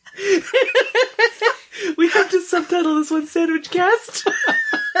 We have to subtitle this one Sandwich Cast.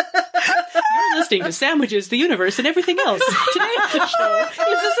 You're listening to Sandwiches, the Universe, and everything else. Today on the show,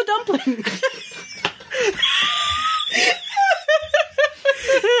 is this a dumpling?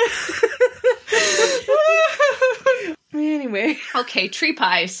 Anyway. Okay, tree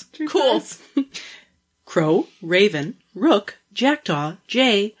pies. Cool. Pies. Crow, raven, rook, jackdaw,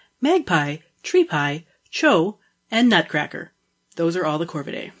 jay, magpie, tree pie, cho, and nutcracker. Those are all the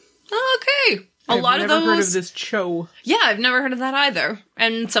Corvidae. Okay. A I've lot of never those. heard of this cho. Yeah, I've never heard of that either.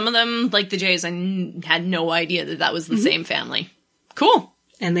 And some of them, like the jays, I had no idea that was the same family. Cool.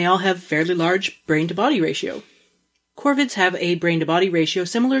 And they all have fairly large brain-to-body ratio. Corvids have a brain-to-body ratio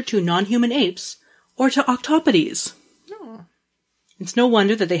similar to non-human apes or to octopodes. It's no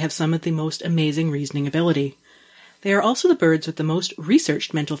wonder that they have some of the most amazing reasoning ability. They are also the birds with the most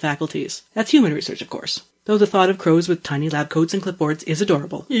researched mental faculties. That's human research, of course. Though the thought of crows with tiny lab coats and clipboards is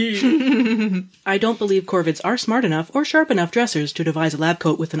adorable. I don't believe corvids are smart enough or sharp enough dressers to devise a lab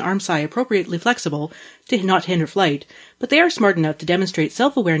coat with an arm sai appropriately flexible to not hinder flight, but they are smart enough to demonstrate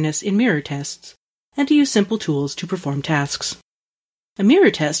self-awareness in mirror tests and to use simple tools to perform tasks. A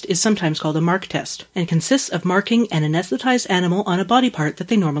mirror test is sometimes called a mark test and consists of marking an anesthetized animal on a body part that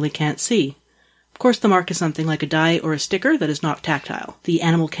they normally can't see. Of course, the mark is something like a die or a sticker that is not tactile. The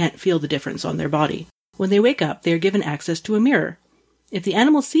animal can't feel the difference on their body. When they wake up, they are given access to a mirror. If the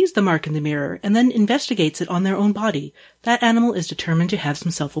animal sees the mark in the mirror and then investigates it on their own body, that animal is determined to have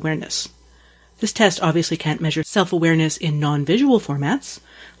some self-awareness. This test obviously can't measure self-awareness in non-visual formats,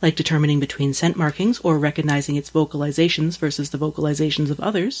 like determining between scent markings or recognizing its vocalizations versus the vocalizations of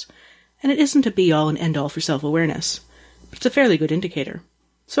others, and it isn't a be-all and end-all for self-awareness, but it's a fairly good indicator.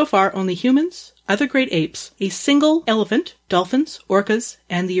 So far, only humans, other great apes, a single elephant, dolphins, orcas,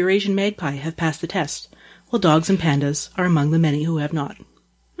 and the Eurasian magpie have passed the test, while dogs and pandas are among the many who have not.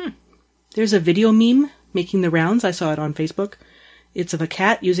 There's a video meme making the rounds. I saw it on Facebook. It's of a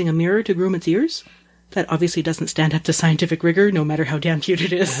cat using a mirror to groom its ears. That obviously doesn't stand up to scientific rigor, no matter how damn cute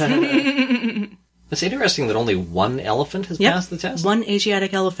it is. It's interesting that only one elephant has passed the test. One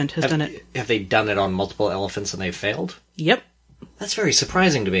Asiatic elephant has done it. Have they done it on multiple elephants and they've failed? Yep. That's very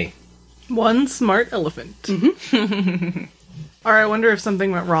surprising to me. One smart elephant. Or I wonder if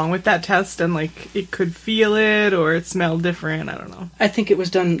something went wrong with that test and, like, it could feel it or it smelled different. I don't know. I think it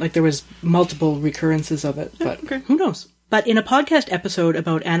was done, like, there was multiple recurrences of it, but who knows? But in a podcast episode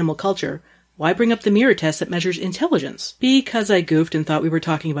about animal culture, why bring up the mirror test that measures intelligence? Because I goofed and thought we were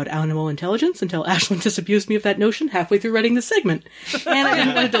talking about animal intelligence until Ashlyn disabused me of that notion halfway through writing this segment. And I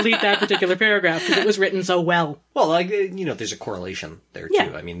didn't want to delete that particular paragraph because it was written so well. Well, like, there's a correlation there, too.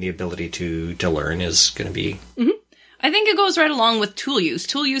 Yeah. I mean, the ability to learn is going to be... I think it goes right along with tool use.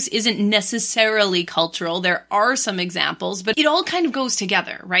 Tool use isn't necessarily cultural. There are some examples, but it all kind of goes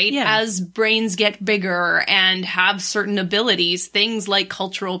together, right? Yeah. As brains get bigger and have certain abilities, things like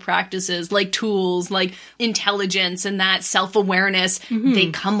cultural practices, like tools, like intelligence and that self-awareness,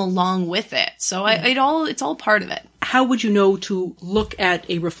 they come along with it. So it's all part of it. How would you know to look at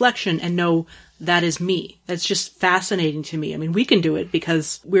a reflection and know that is me? That's just fascinating to me. I mean, we can do it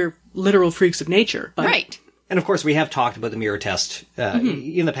because we're literal freaks of nature. But Right. And of course, we have talked about the mirror test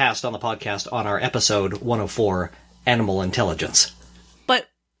in the past on the podcast on our episode 104, Animal Intelligence. But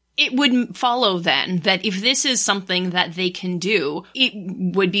it would follow then that if this is something that they can do, it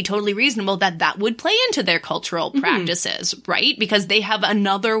would be totally reasonable that that would play into their cultural practices, right? Because they have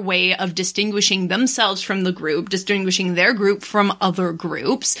another way of distinguishing themselves from the group, distinguishing their group from other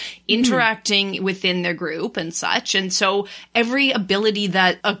groups, interacting within their group and such. And so every ability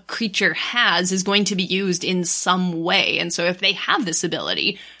that a creature has is going to be used in some way. And so if they have this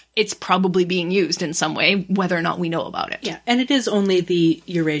ability, it's probably being used in some way, whether or not we know about it. yeah, and it is only the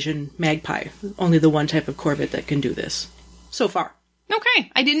Eurasian magpie, only the one type of corvid that can do this. So far.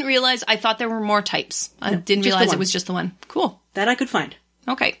 Okay. I didn't realize. I thought there were more types. I didn't just the realize one. it was just the one. Cool. That I could find.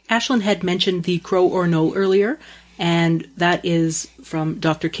 Okay. Ashlyn had mentioned the crow or no earlier, and that is from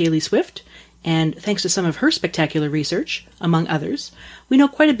Dr. Kaylee Swift. And thanks to some of her spectacular research, among others, we know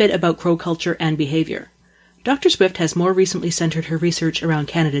quite a bit about crow culture and behavior. Dr. Swift has more recently centered her research around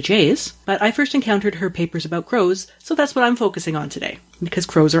Canada jays, but I first encountered her papers about crows, so that's what I'm focusing on today, because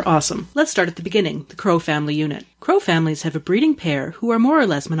crows are awesome. Let's start at the beginning, the crow family unit. Crow families have a breeding pair who are more or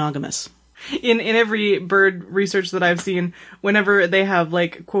less monogamous. In every bird research that I've seen, whenever they have,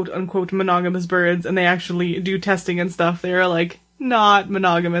 like, quote-unquote monogamous birds and they actually do testing and stuff, they're, like, not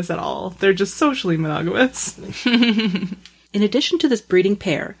monogamous at all. They're just socially monogamous. In addition to this breeding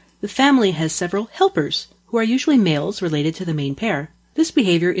pair, the family has several helpers, who are usually males related to the main pair. This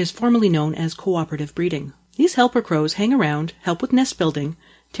behavior is formally known as cooperative breeding. These helper crows hang around, help with nest building,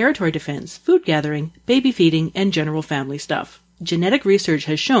 territory defense, food gathering, baby feeding, and general family stuff. Genetic research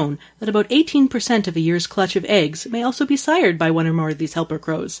has shown that about 18% of a year's clutch of eggs may also be sired by one or more of these helper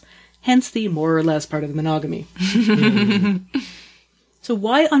crows, hence the more or less part of the monogamy. So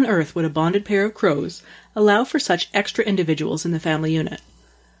why on earth would a bonded pair of crows allow for such extra individuals in the family unit?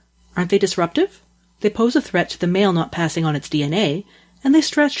 Aren't they disruptive? They pose a threat to the male not passing on its DNA, and they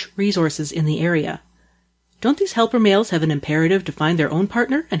stretch resources in the area. Don't these helper males have an imperative to find their own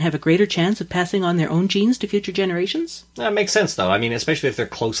partner and have a greater chance of passing on their own genes to future generations? That makes sense, though. I mean, especially if they're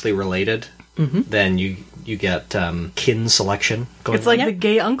closely related, then you get kin selection going It's like Yeah. the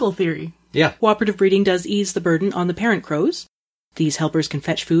gay uncle theory. Yeah. Cooperative breeding does ease the burden on the parent crows. These helpers can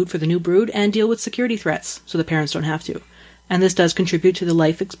fetch food for the new brood and deal with security threats, so the parents don't have to. And this does contribute to the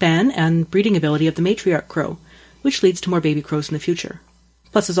life span and breeding ability of the matriarch crow, which leads to more baby crows in the future.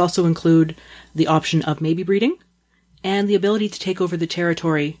 Pluses also include the option of maybe breeding, and the ability to take over the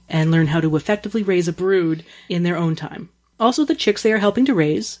territory and learn how to effectively raise a brood in their own time. Also, the chicks they are helping to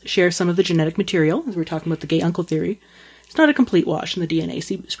raise share some of the genetic material, as we're talking about the gay uncle theory. It's not a complete wash in the DNA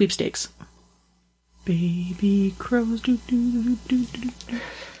sweepstakes. Baby crows, do do do do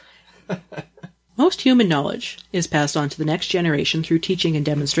do. Most human knowledge is passed on to the next generation through teaching and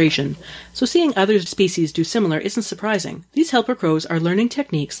demonstration, so seeing other species do similar isn't surprising. These helper crows are learning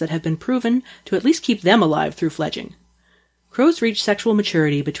techniques that have been proven to at least keep them alive through fledging. Crows reach sexual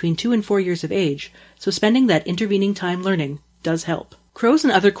maturity between 2 and 4 years of age, so spending that intervening time learning does help. Crows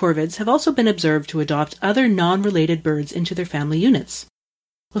and other corvids have also been observed to adopt other non-related birds into their family units.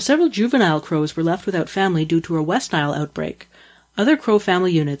 While several juvenile crows were left without family due to a West Nile outbreak, other crow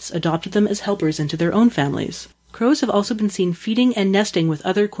family units adopted them as helpers into their own families. Crows have also been seen feeding and nesting with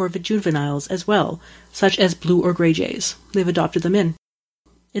other corvid juveniles as well, such as blue or gray jays. They've adopted them in.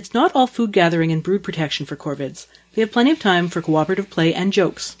 It's not all food gathering and brood protection for corvids. They have plenty of time for cooperative play and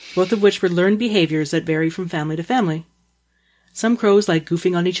jokes, both of which were learned behaviors that vary from family to family. Some crows like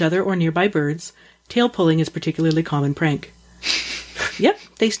goofing on each other or nearby birds. Tail pulling is a particularly common prank. Yep,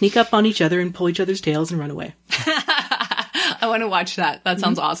 they sneak up on each other and pull each other's tails and run away. I want to watch that. That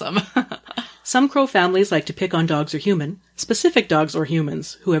sounds awesome. Some crow families like to pick on dogs or specific dogs or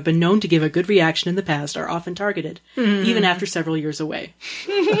humans, who have been known to give a good reaction in the past, are often targeted, even after several years away.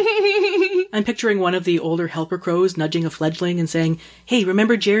 I'm picturing one of the older helper crows nudging a fledgling and saying, "Hey,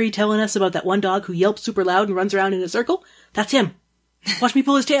 remember Jerry telling us about that one dog who yelps super loud and runs around in a circle? That's him. Watch me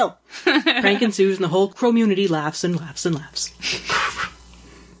pull his tail." Prank ensues and the whole crow-munity laughs and laughs and laughs.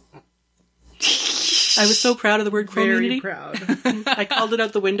 I was so proud of the word Very crow-munity. proud. I called it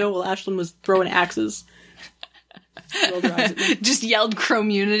out the window while Ashlyn was throwing axes. Rolled her eyes at me. Just yelled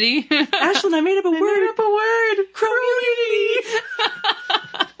Cromunity. Ashlyn, I made up a word. Crow-munity.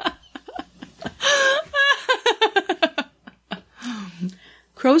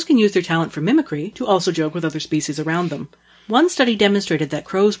 Crows can use their talent for mimicry to also joke with other species around them. One study demonstrated that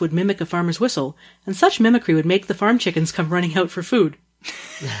crows would mimic a farmer's whistle, and such mimicry would make the farm chickens come running out for food.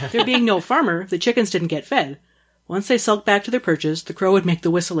 There being no farmer, the chickens didn't get fed. Once they sulked back to their perches, the crow would make the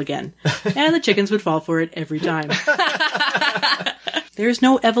whistle again, and the chickens would fall for it every time. There is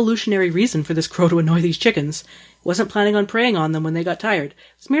no evolutionary reason for this crow to annoy these chickens. It wasn't planning on preying on them when they got tired.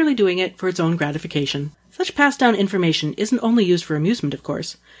 It's merely doing it for its own gratification. Such passed-down information isn't only used for amusement, of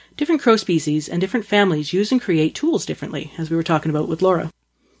course. Different crow species and different families use and create tools differently, as we were talking about with Laura.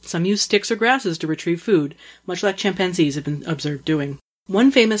 Some use sticks or grasses to retrieve food, much like chimpanzees have been observed doing.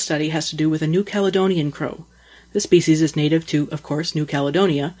 One famous study has to do with a New Caledonian crow. This species is native to, of course, New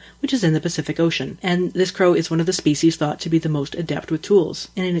Caledonia, which is in the Pacific Ocean, and this crow is one of the species thought to be the most adept with tools.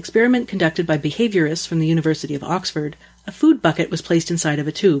 In an experiment conducted by behaviorists from the University of Oxford, a food bucket was placed inside of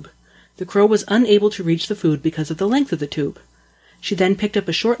a tube. The crow was unable to reach the food because of the length of the tube. She then picked up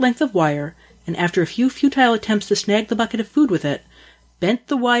a short length of wire, and after a few futile attempts to snag the bucket of food with it, bent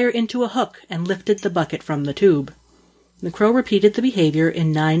the wire into a hook and lifted the bucket from the tube. The crow repeated the behavior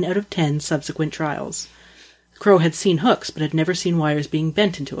in 9 out of 10 subsequent trials. The crow had seen hooks, but had never seen wires being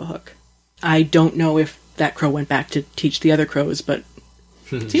bent into a hook. I don't know if that crow went back to teach the other crows, but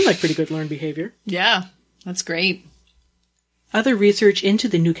it seemed like pretty good learned behavior. Yeah, that's great. Other research into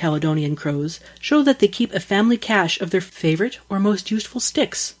the New Caledonian crows show that they keep a family cache of their favorite or most useful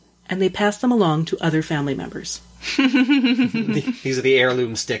sticks, and they pass them along to other family members. These are the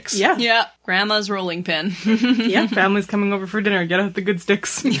heirloom sticks. Yeah. Yeah, grandma's rolling pin. Yeah. Family's coming over for dinner. Get out the good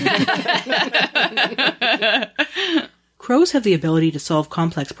sticks. Crows have the ability to solve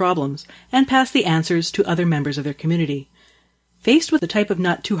complex problems and pass the answers to other members of their community. Faced with a type of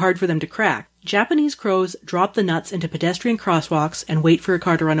nut too hard for them to crack, Japanese crows drop the nuts into pedestrian crosswalks and wait for a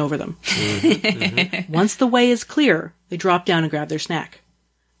car to run over them. Once the way is clear, they drop down and grab their snack.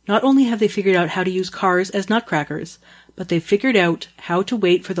 Not only have they figured out how to use cars as nutcrackers, but they've figured out how to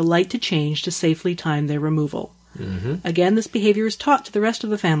wait for the light to change to safely time their removal. Again, this behavior is taught to the rest of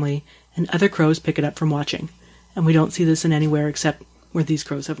the family, and other crows pick it up from watching. And we don't see this in anywhere except where these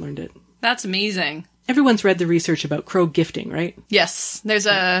crows have learned it. That's amazing. Everyone's read the research about crow gifting, right? Yes, there's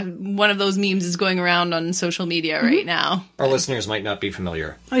one of those memes is going around on social media right now. Our listeners might not be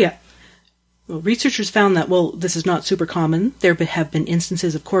familiar. Oh, yeah. Well, researchers found that, this is not super common. There have been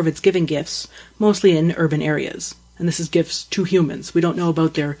instances of corvids giving gifts, mostly in urban areas. And this is gifts to humans. We don't know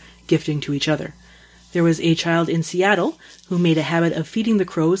about their gifting to each other. There was a child in Seattle who made a habit of feeding the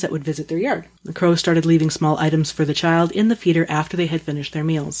crows that would visit their yard. The crows started leaving small items for the child in the feeder after they had finished their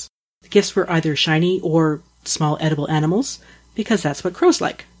meals. The gifts were either shiny or small edible animals, because that's what crows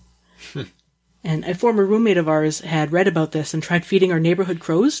like. And a former roommate of ours had read about this and tried feeding our neighborhood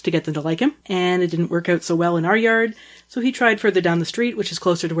crows to get them to like him, and it didn't work out so well in our yard, so he tried further down the street, which is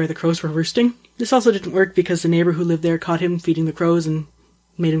closer to where the crows were roosting. This also didn't work because the neighbor who lived there caught him feeding the crows and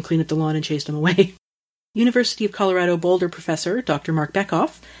made him clean up the lawn and chased him away. University of Colorado Boulder professor Dr. Mark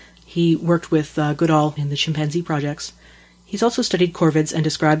Beckhoff, he worked with Goodall in the chimpanzee projects. He's also studied corvids and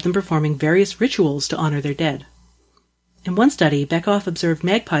described them performing various rituals to honor their dead. In one study, Beckhoff observed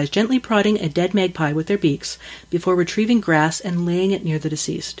magpies gently prodding a dead magpie with their beaks before retrieving grass and laying it near the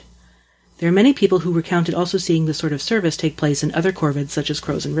deceased. There are many people who recounted also seeing this sort of service take place in other corvids such as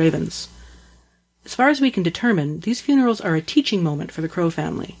crows and ravens. As far as we can determine, these funerals are a teaching moment for the crow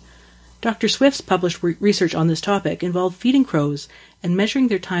family. Dr. Swift's published research on this topic involved feeding crows and measuring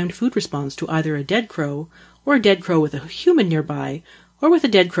their timed food response to either a dead crow, or a dead crow with a human nearby, or with a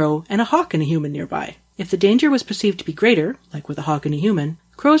dead crow and a hawk and a human nearby. If the danger was perceived to be greater, like with a hawk and a human,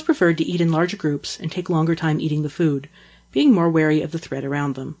 crows preferred to eat in larger groups and take longer time eating the food, being more wary of the threat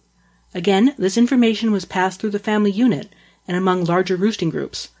around them. Again, this information was passed through the family unit and among larger roosting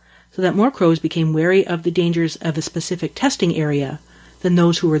groups, so that more crows became wary of the dangers of a specific testing area than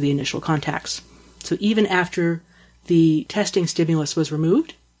those who were the initial contacts. So even after the testing stimulus was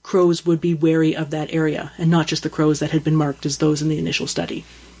removed, crows would be wary of that area, and not just the crows that had been marked as those in the initial study.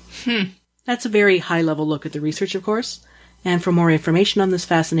 That's a very high-level look at the research, of course, and for more information on this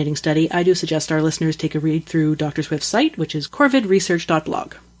fascinating study, I do suggest our listeners take a read through Dr. Swift's site, which is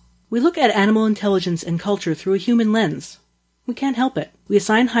corvidresearch.blog. We look at animal intelligence and culture through a human lens. We can't help it. We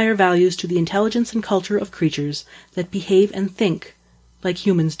assign higher values to the intelligence and culture of creatures that behave and think like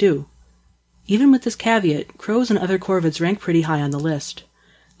humans do. Even with this caveat, crows and other corvids rank pretty high on the list.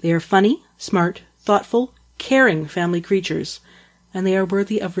 They are funny, smart, thoughtful, caring family creatures, and they are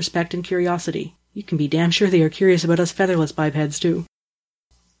worthy of respect and curiosity. You can be damn sure they are curious about us featherless bipeds, too.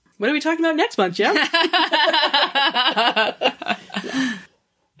 What are we talking about next month, Jeff?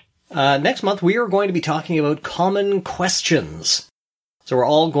 Next month, we are going to be talking about common questions. So we're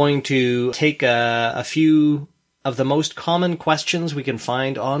all going to take a few of the most common questions we can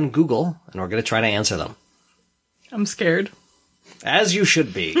find on Google, and we're going to try to answer them. I'm scared. As you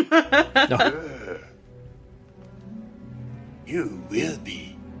should be. No. You will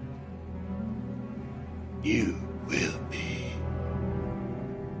be. You will be.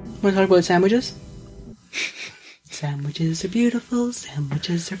 Want to talk about sandwiches? Sandwiches are beautiful,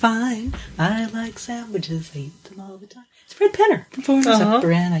 sandwiches are fine. I like sandwiches, I eat them all the time. It's Fred Penner from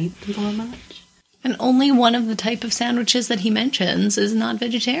Supper, and I eat them for lunch. And only one of the type of sandwiches that he mentions is not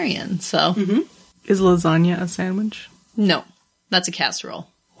vegetarian, so... Is lasagna a sandwich? No, that's a casserole.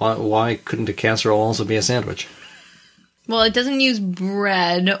 Why couldn't a casserole also be a sandwich? Well, it doesn't use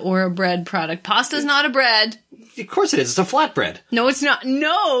bread or a bread product. Pasta's not a bread. Of course it is. It's a flatbread. No, it's not.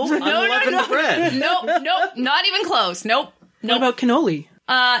 No, Unleavened bread. No, not even close. Nope. What about cannoli?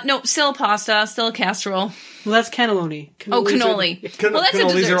 No, still a pasta, still a casserole. Well, that's cannelloni. Oh, cannoli. Well, that's a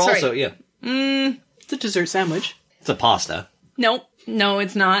Cannolis dessert, are sorry. also, yeah. It's a dessert sandwich. It's a pasta. Nope. No,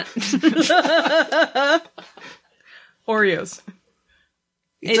 it's not. Oreos.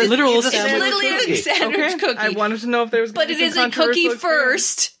 It's a literal It's sandwich literally cookie. a sandwich cookie. I wanted to know if there was But gonna it be is some a cookie controversial experience.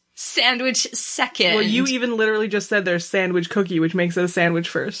 first, sandwich second. Well, you even literally just said there's sandwich cookie, which makes it a sandwich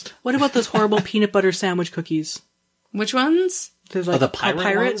first. What about those horrible peanut butter sandwich cookies? Which ones? There's Oh, like the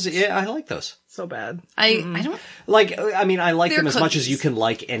pirate ones? Yeah, I like those. So bad. I don't... Like, I mean, I like They're them as much as cookies. you can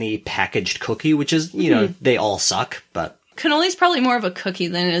like any packaged cookie, which is, you know, they all suck, but... Cannoli's probably more of a cookie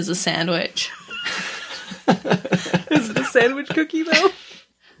than it is a sandwich. Is it a sandwich cookie, though?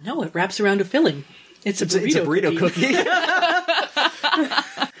 No, it wraps around a filling. It's a burrito cookie.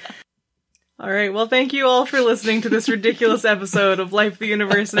 All right. Well, thank you all for listening to this ridiculous episode of Life, the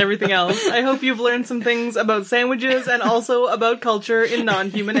Universe, and everything else. I hope you've learned some things about sandwiches and also about culture in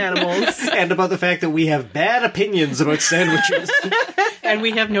non-human animals. And about the fact that we have bad opinions about sandwiches. And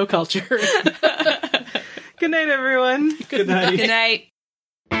we have no culture. Good night, everyone. Good night. Good night.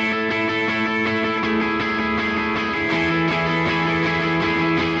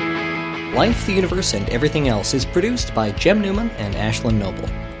 Life, the Universe, and Everything Else is produced by Jem Newman and Ashlyn Noble,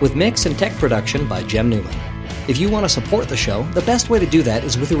 with mix and tech production by Jem Newman. If you want to support the show, the best way to do that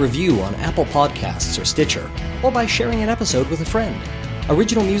is with a review on Apple Podcasts or Stitcher, or by sharing an episode with a friend.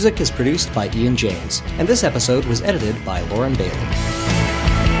 Original music is produced by Ian James, and this episode was edited by Lauren Bailey.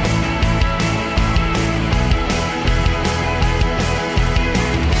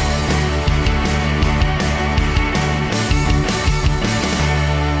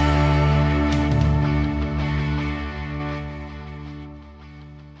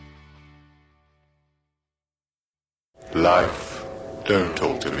 Life. Don't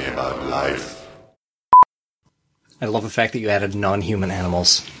talk to me about life. I love the fact that you added non-human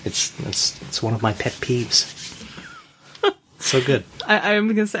animals. It's one of my pet peeves. So good. I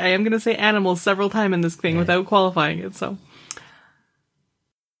am gonna say animals several times in this thing without qualifying it. So,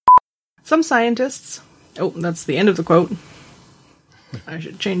 some scientists. Oh, that's the end of the quote. I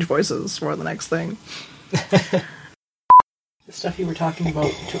should change voices for the next thing. The stuff you were talking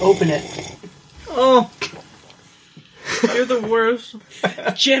about to open it. Oh, you're the worst.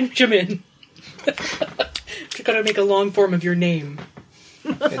 Benjamin. You gotta make a long form of your name.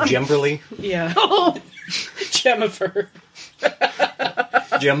 Jemberly? Yeah. Jemifer.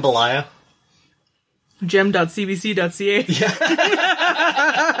 Jambalaya? gem.cbc.ca.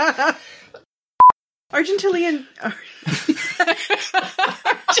 Argentinian.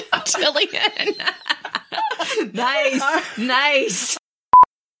 Argentinian. Nice.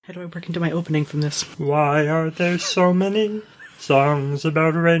 How do I work into my opening from this? Why are there so many songs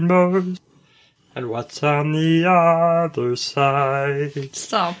about rainbows? And what's on the other side?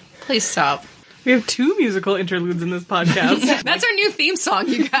 Stop. Please stop. We have 2 musical interludes in this podcast. That's our new theme song,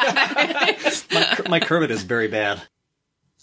 you guys. My Kermit is very bad.